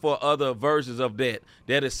you look for other versions of that,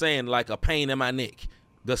 that is saying like a pain in my neck,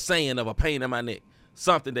 the saying of a pain in my neck,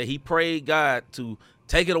 something that he prayed God to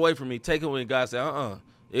take it away from me, take it away, and God said,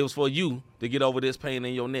 it was for you to get over this pain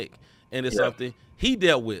in your neck. And it's something he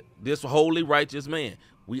dealt with, this holy, righteous man.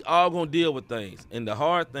 We all going to deal with things, and the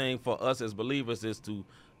hard thing for us as believers is to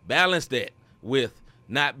balance that with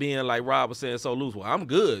not being like Rob was saying so loose. Well, I'm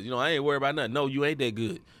good. I ain't worried about nothing. No, you ain't that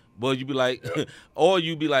good. But you be like, or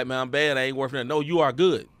you be like, man, I'm bad. I ain't worth nothing. No, you are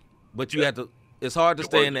good. But you have to, it's hard to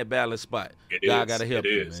stay in that balance spot. God got to help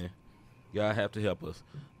you, man. God have to help us.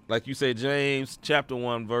 Like you said, James chapter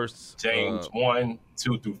 1, verse. James 1,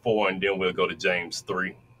 2 through 4, and then we'll go to James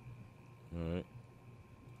 3. All right.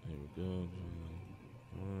 Here we go.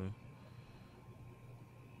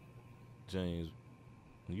 James,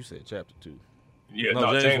 you said chapter 2. Yeah,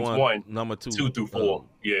 no, James 1, number 2 through 4.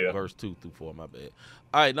 Yeah. Verse 2 through 4, my bad.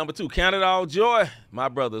 All right, number 2, count it all joy, my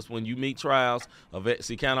brothers, when you meet trials of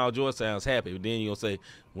count all joy sounds happy, but then you're going to say,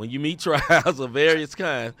 when you meet trials of various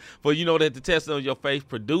kinds, for you know that the testing of your faith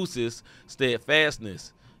produces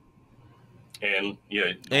steadfastness. And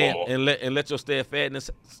let your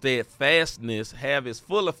steadfastness have its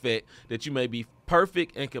full effect, that you may be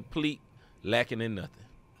perfect and complete, lacking in nothing.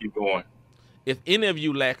 Keep going. If any of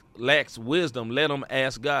you lacks wisdom, let him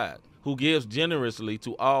ask God, who gives generously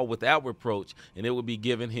to all without reproach, and it will be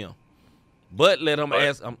given him. But let him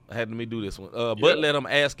ask. Let me do this one. But let him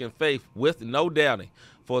ask in faith with no doubting.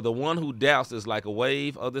 For the one who doubts is like a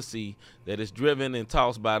wave of the sea that is driven and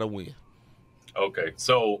tossed by the wind. Okay,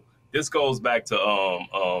 so this goes back to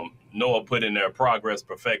Noah put in there progress,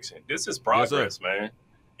 perfection. This is progress, man.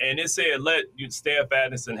 And it said, let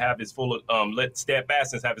steadfastness have its full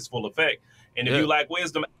effect. And if you lack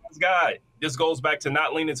wisdom, ask God. This goes back to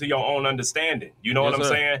not leaning to your own understanding. You know what I'm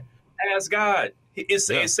saying? Ask God. It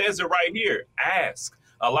says it right here. Ask.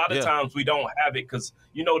 A lot of times we don't have it because,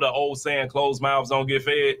 the old saying, closed mouths don't get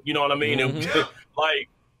fed. You know what I mean? And like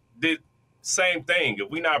the same thing. If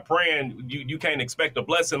we're not praying, you can't expect a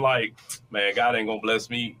blessing. Like, man, God ain't going to bless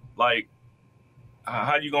me. Like,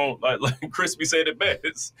 how you going to, like Crispy said it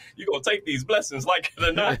best, you going to take these blessings like it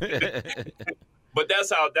or not. But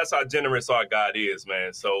that's how generous our God is,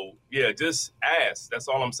 man. So, yeah, just ask. That's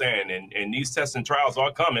all I'm saying. And these tests and trials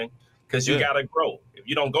are coming because you got to grow. If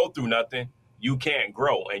you don't go through nothing, you can't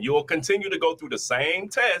grow. And you'll continue to go through the same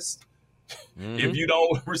test if you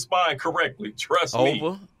don't respond correctly. Trust me.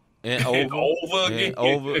 Over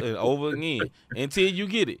again until you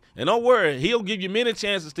get it. And don't worry, he'll give you many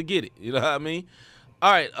chances to get it. You know what I mean?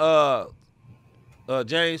 All right,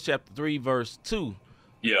 James chapter 3, verse 2.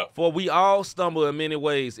 Yeah. For we all stumble in many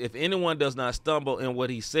ways. If anyone does not stumble in what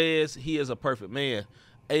he says, he is a perfect man,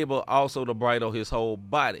 able also to bridle his whole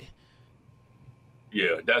body.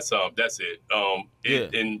 Yeah, that's it.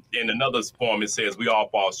 In another poem, it says we all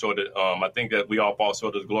fall short of. I think that we all fall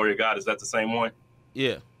short of the glory of God. Is that the same one?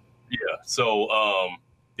 Yeah. Yeah. So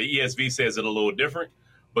the ESV says it a little different,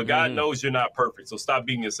 but God knows you're not perfect. So stop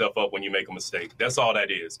beating yourself up when you make a mistake. That's all that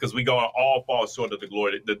is, because we gonna all fall short of the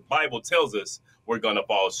glory. The Bible tells us we're gonna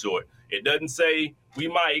fall short. It doesn't say we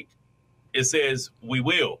might. It says we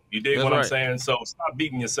will. You dig what I'm saying? So stop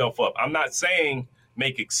beating yourself up. I'm not saying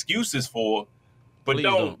make excuses for, but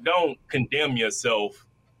don't condemn yourself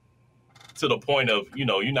to the point of,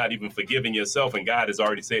 you're not even forgiving yourself, and God has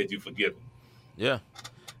already said you forgive him. Yeah.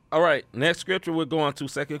 All right. Next scripture we're going to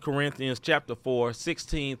 2 Corinthians chapter 4,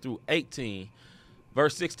 16 through 18.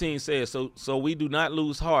 Verse 16 says, So we do not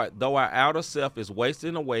lose heart, though our outer self is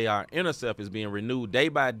wasting away, our inner self is being renewed day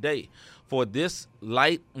by day. For this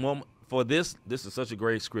is such a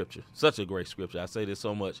great scripture. Such a great scripture. I say this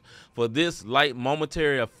so much. For this light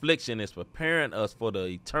momentary affliction is preparing us for the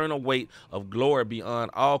eternal weight of glory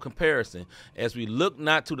beyond all comparison, as we look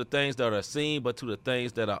not to the things that are seen, but to the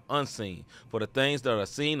things that are unseen. For the things that are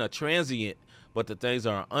seen are transient, but the things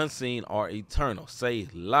that are unseen are eternal. Say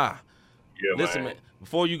la. Yeah, listen, man,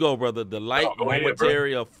 before you go, brother, the light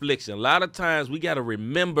momentary affliction. A lot of times we got to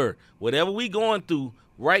remember whatever we going through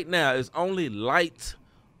right now is only light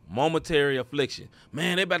momentary affliction.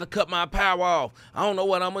 Man, they about to cut my power off. I don't know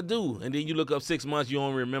what I'm going to do. And then you look up 6 months, you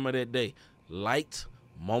don't remember that day. Light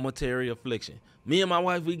momentary affliction. Me and my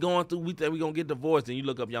wife, we going through, we think we going to get divorced. And you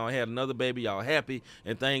look up, y'all had another baby, y'all happy,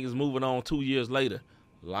 and things is moving on 2 years later.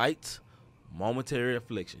 Light momentary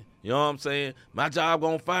affliction. You know what I'm saying? My job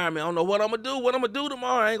going to fire me. I don't know what I'm going to do. What I'm going to do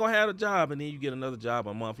tomorrow? I ain't going to have a job. And then you get another job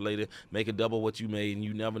a month later, making double what you made, and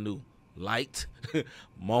you never knew. Light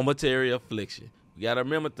momentary affliction. You got to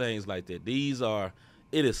remember things like that.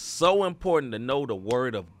 It is so important to know the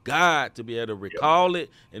word of God, to be able to recall it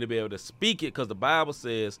and to be able to speak it, because the Bible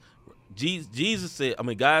says,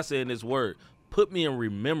 God said in his word, put me in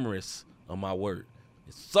remembrance of my word.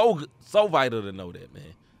 It's so vital to know that, man.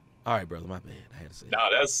 All right, brother, my bad. I had to say that.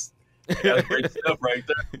 Nah, that's great stuff right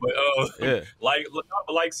there.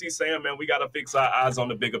 But like C saying, man, we got to fix our eyes on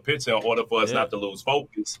the bigger picture in order for us not to lose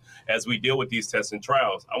focus as we deal with these tests and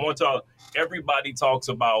trials. I want y'all, everybody talks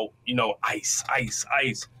about, ice.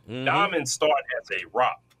 Mm-hmm. Diamonds start as a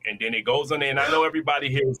rock, and then it goes under, and I know everybody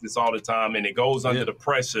hears this all the time, and it goes under the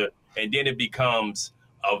pressure, and then it becomes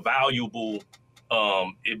a valuable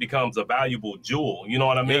jewel. You know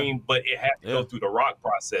what I mean? Yeah. But it has to go through the rock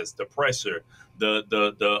process, the pressure,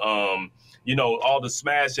 the all the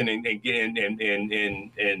smashing and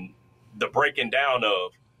the breaking down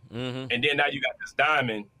of, and then now you got this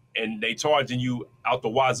diamond, and they charging you out the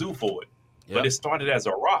wazoo for it. Yep. But it started as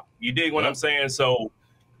a rock. You dig what I'm saying? So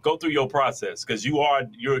go through your process, because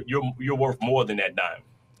you're worth more than that diamond.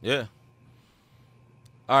 Yeah.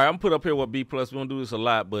 All right, I'm put up here with B+. We don't do this a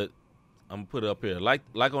lot, but I'm gonna put it up here. Like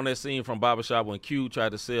on that scene from Barbershop when Q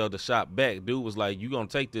tried to sell the shop back, dude was like, "You gonna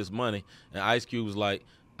take this money?" And Ice Cube was like,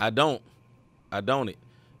 "I don't it."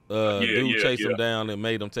 Dude chased him down and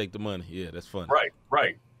made him take the money. Yeah, that's funny.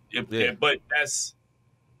 Right. But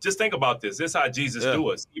just think about this. This is how Jesus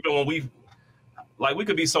do us. Even when we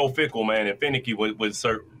could be so fickle, man, and finicky with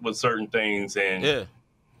certain things, and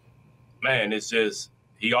man, it's just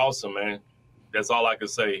he awesome, man. That's all I can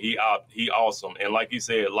say. He awesome. And like you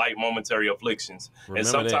said, light momentary afflictions. And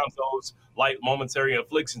sometimes those light momentary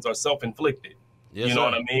afflictions are self-inflicted. Yes, you know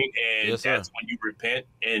what I mean? And that's when you repent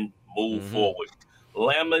and move forward.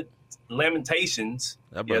 Lamentations.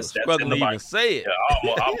 That's in the Bible. Even say it.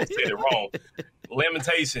 Yeah, I almost said it wrong.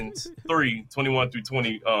 Lamentations 3, 21 through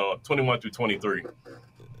 23.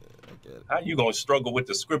 How you going to struggle with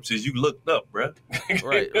the scriptures you looked up, bro?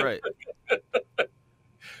 Right.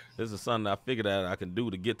 This is something I figured out I can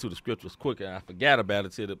do to get to the scriptures quicker. I forgot about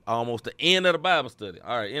it till almost the end of the Bible study.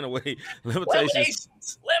 All right, anyway, Lamentations.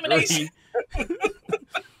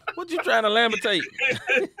 What you trying to lamentate?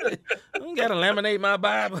 I don't got to laminate my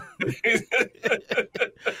Bible.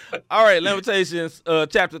 All right, Lamentations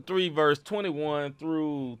chapter 3, verse 21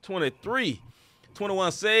 through 23.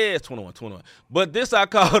 21 says, 21. But this I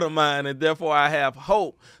call to mind, and therefore I have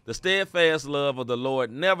hope. The steadfast love of the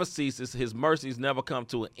Lord never ceases. His mercies never come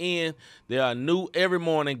to an end. They are new every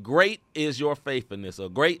morning. Great is your faithfulness, or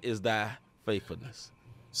great is thy faithfulness.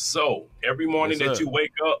 So every morning that you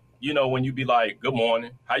wake up, when you be like, good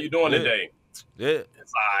morning, how you doing today? Yeah.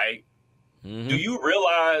 It's all right. Mm-hmm. Do you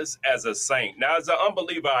realize as a saint, now as an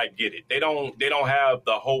unbeliever, I get it. They don't have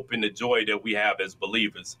the hope and the joy that we have as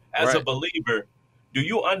believers. As a believer, Do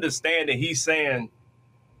you understand that he's saying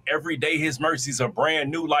every day his mercies are brand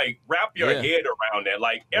new? Like, wrap your head around that.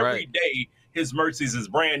 Like, every day his mercies is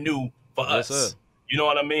brand new for us. Sir. You know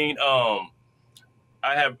what I mean?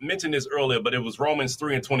 I have mentioned this earlier, but it was Romans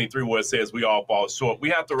 3:23 where it says we all fall short. We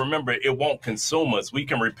have to remember it won't consume us. We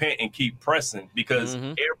can repent and keep pressing because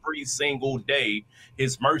every single day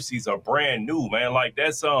his mercies are brand new, man. Like,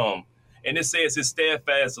 that's and it says his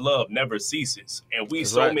steadfast love never ceases. And we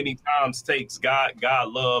many times takes God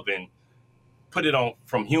love and put it on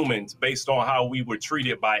from humans based on how we were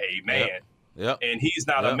treated by a man. Yep. And he's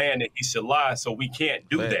not a man that he should lie, so we can't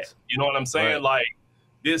do that. You know what I'm saying? Like,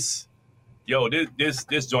 this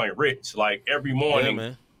joint rich. Like, every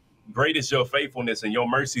morning, great is your faithfulness and your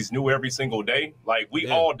mercies new every single day. Like, we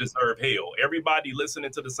all deserve hell. Everybody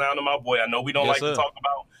listening to the sound of my voice, I know we don't to talk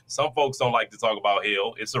about, some folks don't like to talk about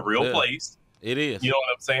hell. It's a real place. It is. You know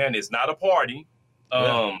what I'm saying? It's not a party.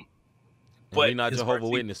 But we're not Jehovah's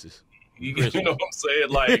Witnesses. You know what I'm saying?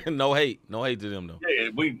 Like, no hate to them though. Yeah,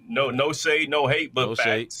 no shade, no hate, but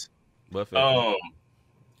facts. But facts.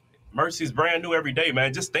 Mercy's brand new every day,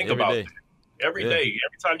 man. Just think about it. Every day,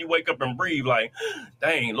 every time you wake up and breathe, like,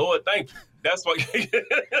 dang, Lord, thank you. That's what.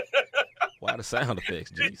 Why the sound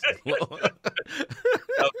effects, Jesus? That's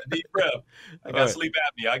a deep breath. I got sleep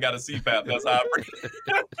apnea. I got a CPAP. That's how I breathe.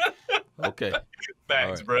 Okay.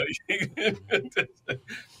 Facts, bro.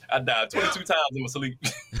 I died 22 times in my sleep.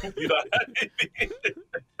 You know what I mean?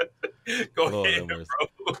 Go ahead, bro.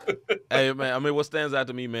 Hey, man, I mean, what stands out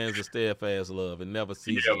to me, man, is the steadfast love. It never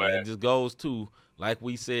ceases. Yeah, man. It just goes to, like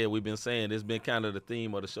we said, we've been saying, it's been kind of the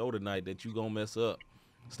theme of the show tonight, that you going to mess up.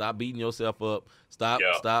 Stop beating yourself up. Stop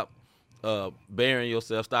bearing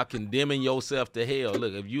yourself. Stop condemning yourself to hell.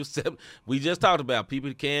 Look, if you we just talked about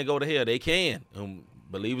people can go to hell. They can.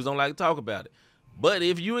 Believers don't like to talk about it. But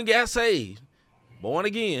if you ain't got saved, born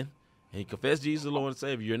again, and you confess Jesus as Lord and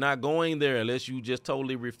Savior, you're not going there unless you just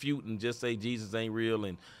totally refute and just say Jesus ain't real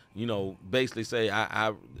and, you know, basically say,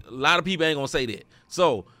 a lot of people ain't going to say that.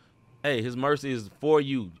 So, hey, his mercy is for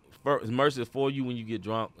you. His mercy is for you when you get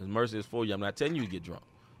drunk. His mercy is for you. I'm not telling you to get drunk.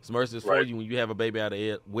 His mercy is for you when you have a baby out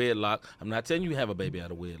of wedlock. I'm not telling you have a baby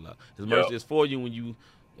out of wedlock. His mercy is for you when you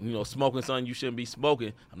smoking something you shouldn't be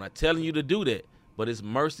smoking. I'm not telling you to do that, but his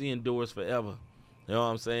mercy endures forever. You know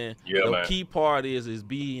what I'm saying? Yeah, the key part is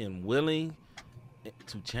being willing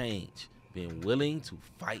to change, being willing to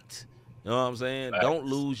fight. You know what I'm saying? Nice. Don't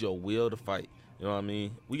lose your will to fight. You know what I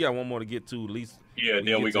mean? We got one more to get to, at least. Yeah,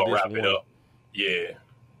 then we gonna wrap it up. Yeah.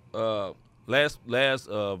 Last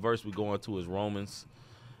verse we're going to is Romans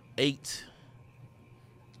 8.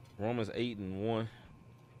 Romans 8:1.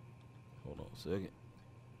 Hold on a second.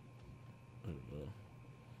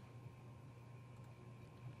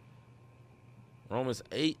 Romans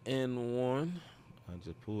 8:1. I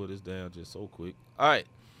just pulled this down just so quick. All right.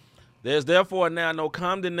 There's therefore now no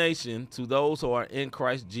condemnation to those who are in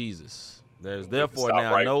Christ Jesus. There's therefore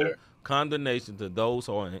now no condemnation to those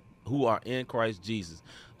who are in Christ Jesus.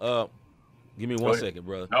 Give me 1 second,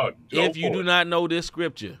 brother. No, if you do not know this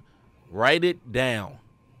scripture, write it down.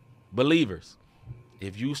 Believers,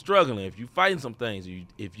 if you struggling, if you fighting some things,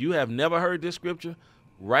 if you have never heard this scripture,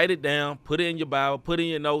 write it down, put it in your Bible, put it in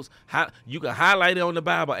your notes. You can highlight it on the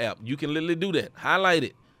Bible app. You can literally do that. Highlight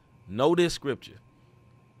it. Know this scripture.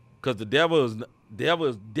 Because the devil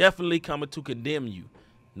is definitely coming to condemn you.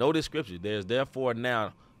 Know this scripture. There's therefore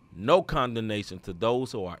now no condemnation to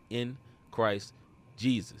those who are in Christ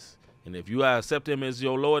Jesus. And if you accept him as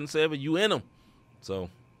your Lord and Savior, you in him. So,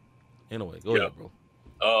 anyway, go ahead, bro.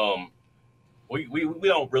 We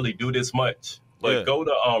don't really do this much, but go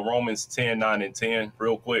to Romans 10:9-10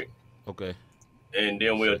 real quick. Okay. And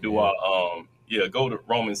then we'll do our go to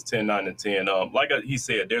Romans 10:9-10. Like he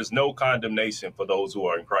said, there's no condemnation for those who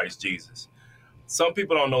are in Christ Jesus. Some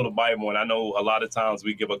people don't know the Bible, and I know a lot of times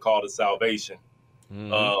we give a call to salvation.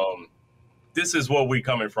 Mm-hmm. This is where we're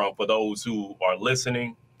coming from for those who are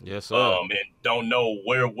listening. Yes, sir. And don't know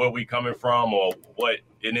where we coming from or what.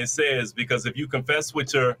 And it says, because if you confess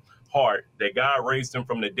with your heart that God raised him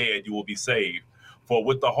from the dead, you will be saved. For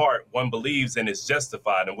with the heart one believes and is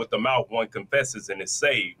justified, and with the mouth one confesses and is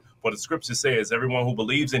saved. For the scripture says, everyone who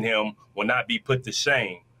believes in him will not be put to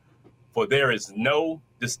shame. For there is no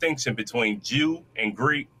distinction between Jew and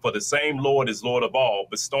Greek, for the same Lord is Lord of all,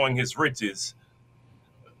 bestowing his riches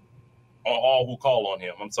on all who call on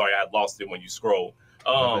him. I'm sorry, I lost it when you scroll.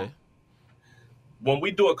 Okay. When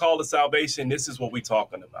we do a call to salvation, this is what we're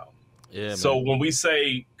talking about. Yeah. So man. When we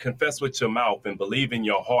say confess with your mouth and believe in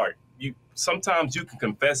your heart, sometimes you can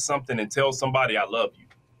confess something and tell somebody I love you.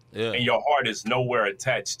 Yeah. And your heart is nowhere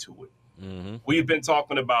attached to it. Mm-hmm. We've been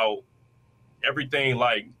talking about everything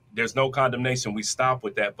like there's no condemnation. We stop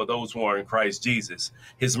with that for those who are in Christ Jesus.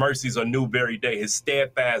 His mercies are new very day. His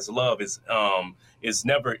steadfast love is it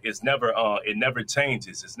never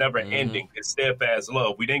changes. It's never ending. It's steadfast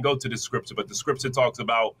love. We didn't go to the scripture, but the scripture talks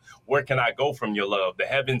about where can I go from your love? The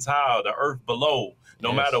heavens high, the earth below.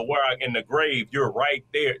 No matter where I'm in the grave, you're right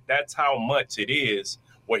there. That's how much it is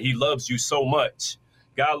where he loves you so much.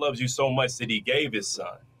 God loves you so much that he gave his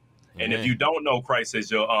son. And if you don't know Christ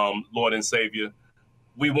as your Lord and Savior,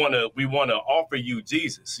 we want to offer you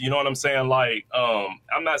Jesus. You know what I'm saying? Like,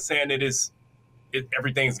 I'm not saying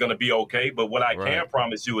everything's going to be okay, but what I can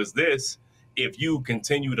promise you is this: if you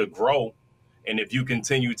continue to grow, and if you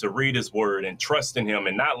continue to read his word and trust in him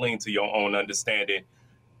and not lean to your own understanding,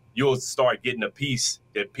 you'll start getting a peace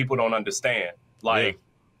that people don't understand. Like,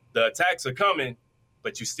 the attacks are coming,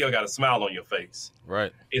 but you still got a smile on your face.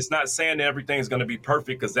 Right. It's not saying that everything's going to be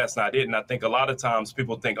perfect, because that's not it. And I think a lot of times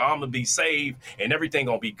people think, oh, I'm going to be saved and everything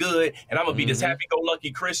going to be good and I'm going to be this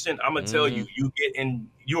happy-go-lucky Christian. I'm going to tell you,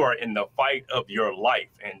 you are in the fight of your life.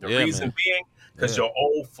 And the reason being, because your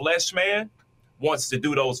old flesh man wants to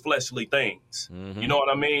do those fleshly things. You know what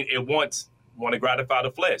I mean? It want to gratify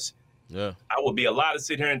the flesh. Yeah. I would be a lie to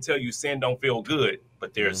sit here and tell you sin don't feel good,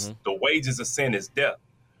 but there's the wages of sin is death.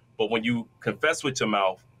 But when you confess with your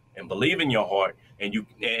mouth and believe in your heart and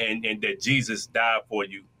that Jesus died for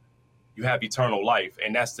you, you have eternal life.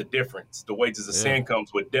 And that's the difference. The wages of sin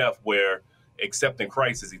comes with death, where accepting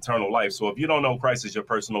Christ is eternal life. So if you don't know Christ as your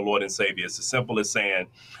personal Lord and Savior, it's as simple as saying,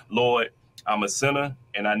 Lord, I'm a sinner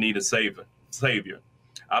and I need a savior.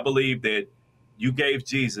 I believe that you gave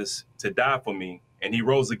Jesus to die for me, and he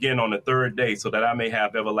rose again on the third day so that I may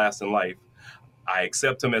have everlasting life. I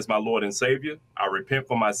accept him as my Lord and Savior. I repent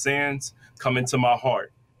for my sins. Come into my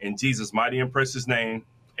heart. In Jesus' mighty and precious name,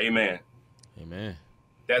 amen. Amen.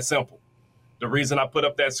 That's simple. The reason I put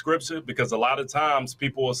up that scripture, because a lot of times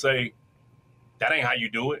people will say, that ain't how you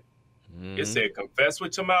do it. It said, confess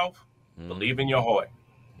with your mouth, believe in your heart.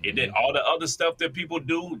 It did all the other stuff that people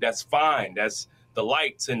do. That's fine. That's the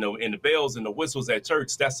lights and the bells and the whistles at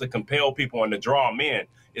church. That's to compel people and to draw them in.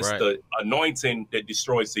 It's the anointing that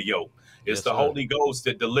destroys the yoke. It's the Holy Ghost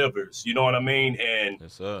that delivers. You know what I mean? And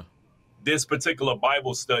this particular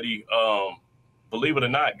Bible study, believe it or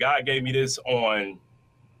not, God gave me this on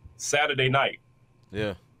Saturday night.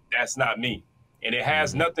 Yeah. That's not me. And it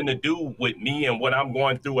has nothing to do with me and what I'm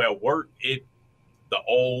going through at work. The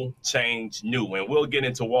old change new. And we'll get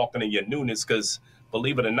into walking in your newness, because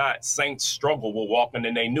believe it or not, saints struggle with walking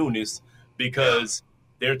in their newness because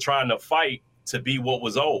they're trying to fight to be what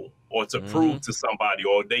was old, or to prove to somebody,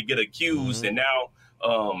 or they get accused. And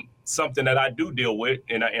now something that I do deal with,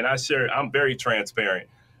 and I share, I'm very transparent.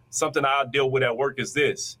 Something I deal with at work is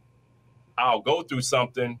this: I'll go through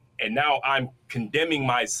something, and now I'm condemning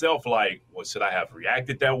myself, like, well, should I have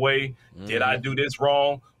reacted that way? Did I do this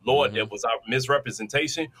wrong? Lord, that was a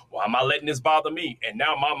misrepresentation. Why am I letting this bother me? And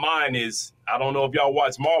now my mind is, I don't know if y'all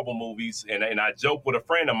watch Marvel movies, and I joke with a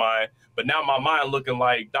friend of mine, but now my mind looking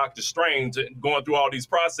like Doctor Strange, going through all these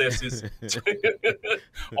processes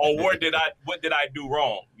on what did I do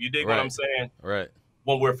wrong? You dig what I'm saying? Right.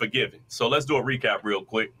 When we're forgiven. So let's do a recap real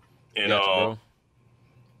quick. And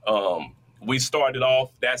we started off,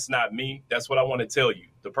 that's not me. That's what I want to tell you.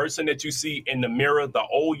 The person that you see in the mirror, the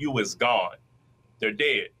old you is gone. They're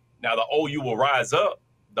dead. Now, the old you will rise up.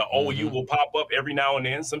 The old you will pop up every now and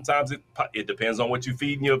then. Sometimes it depends on what you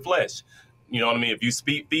feed in your flesh. You know what I mean? If you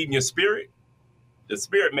feed in your spirit, the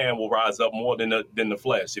spirit man will rise up more than the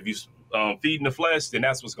flesh. If you feed in the flesh, then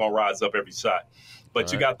that's what's going to rise up every shot.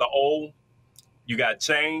 But you got the old, you got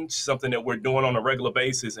change, something that we're doing on a regular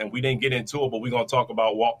basis. And we didn't get into it, but we're going to talk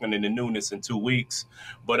about walking in the newness in 2 weeks.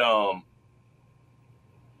 But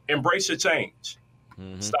embrace your change.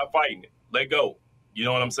 Stop fighting it. Let go. You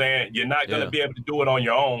know what I'm saying? You're not going to be able to do it on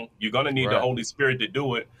your own. You're going to need the Holy Spirit to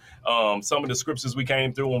do it. Some of the scriptures we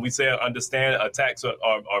came through when we said, understand, attacks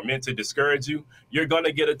are meant to discourage you. You're going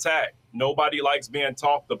to get attacked. Nobody likes being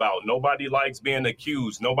talked about. Nobody likes being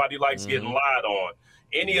accused. Nobody likes getting lied on.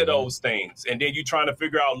 Any of those things. And then you're trying to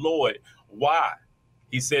figure out, Lord, why?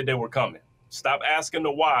 He said they were coming. Stop asking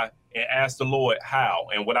the why and ask the Lord how.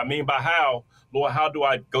 And what I mean by how, Lord, how do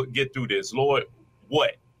I get through this? Lord,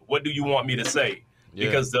 what? What do you want me to say?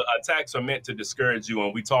 Because the attacks are meant to discourage you.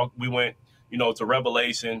 And we went, to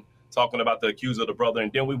Revelation, talking about the accuser of the brother.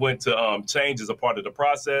 And then we went to change as a part of the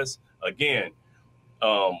process. Again,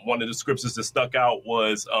 one of the scriptures that stuck out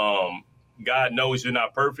was God knows you're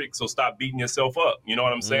not perfect, so stop beating yourself up. You know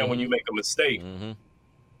what I'm saying? When you make a mistake,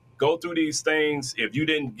 go through these things. If you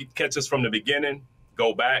didn't catch us from the beginning,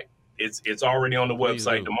 go back. It's already on the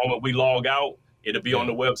website. The moment we log out, It'll be on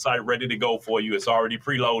the website ready to go for you. It's already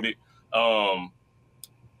preloaded.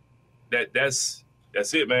 That's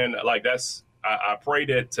it, man. Like I pray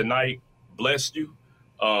that tonight blessed you.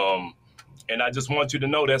 And I just want you to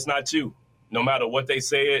know that's not you. No matter what they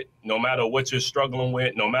said, no matter what you're struggling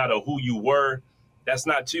with, no matter who you were, that's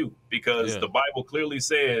not you. Because the Bible clearly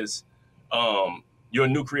says you're a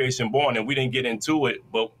new creation born, and we didn't get into it,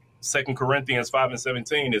 but 2 Corinthians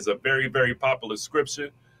 5:17 is a very, very popular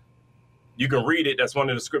scripture. You can read it. That's one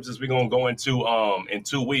of the scriptures we're going to go into in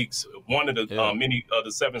 2 weeks. One of the many of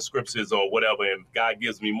the 7 scriptures or whatever, and God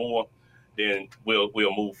gives me more, then we'll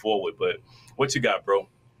move forward. But what you got, bro?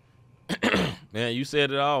 Man, you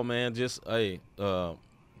said it all, man. Just, hey,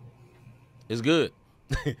 it's good.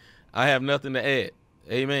 I have nothing to add.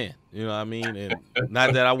 Amen. You know what I mean? And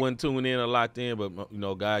not that I wouldn't tune in or locked in, but, you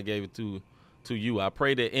know, God gave it to you. I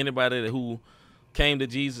pray that anybody who came to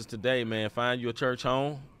Jesus today, man, find your church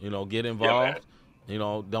home, you know, get involved. You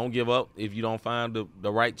know, don't give up. If you don't find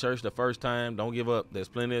the right church the first time, don't give up. There's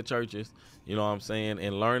plenty of churches, you know what I'm saying,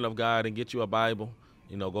 and learn of God and get you a Bible.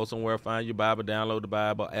 You know, go somewhere, find your Bible, download the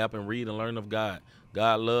Bible app and read and learn of God.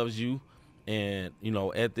 God loves you. And, you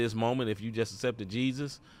know, at this moment, if you just accepted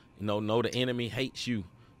Jesus, you know the enemy hates you.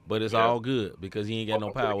 But it's all good because he ain't got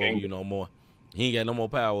no power over you no more. He ain't got no more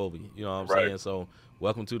power over you. You know what I'm saying? So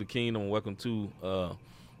welcome to the kingdom. Welcome to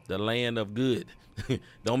the land of good.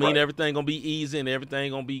 Don't mean everything going to be easy and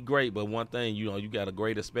everything going to be great. But one thing, you know, you got a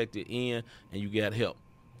great expected end and you got help.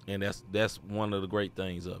 And that's one of the great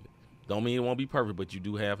things of it. Don't mean it won't be perfect, but you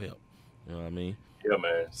do have help. You know what I mean? Yeah,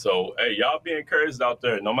 man. So, hey, y'all be encouraged out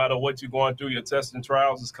there. No matter what you're going through, your tests and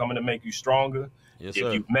trials is coming to make you stronger. Yes, if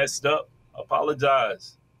sir. you've messed up,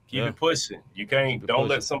 apologize. Keep it pushing. You can't. Don't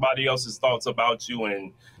let somebody else's thoughts about you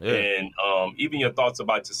and even your thoughts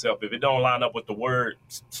about yourself. If it don't line up with the word,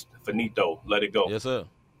 finito. Let it go. Yes, sir.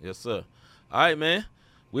 Yes, sir. All right, man.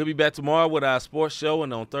 We'll be back tomorrow with our sports show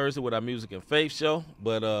and on Thursday with our music and faith show.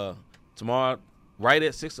 But tomorrow, right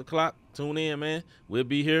at 6 o'clock, tune in, man. We'll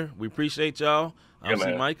be here. We appreciate y'all. I'm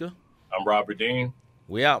C. Micah. I'm Robert Dean.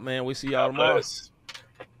 We out, man. We see y'all tomorrow. Bless.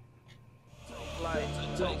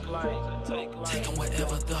 Take them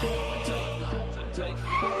wherever though.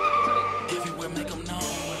 Everywhere make them known.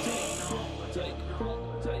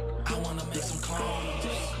 I wanna make some clones.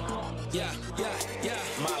 Yeah.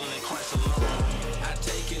 Modeling in Christ alone. I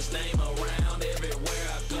take his name around everywhere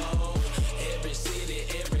I go. Every city,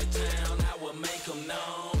 every town, I will make them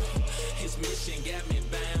known. His mission got me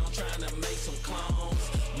bound, trying to make some clones.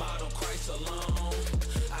 Model Christ alone.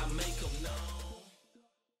 I make them known.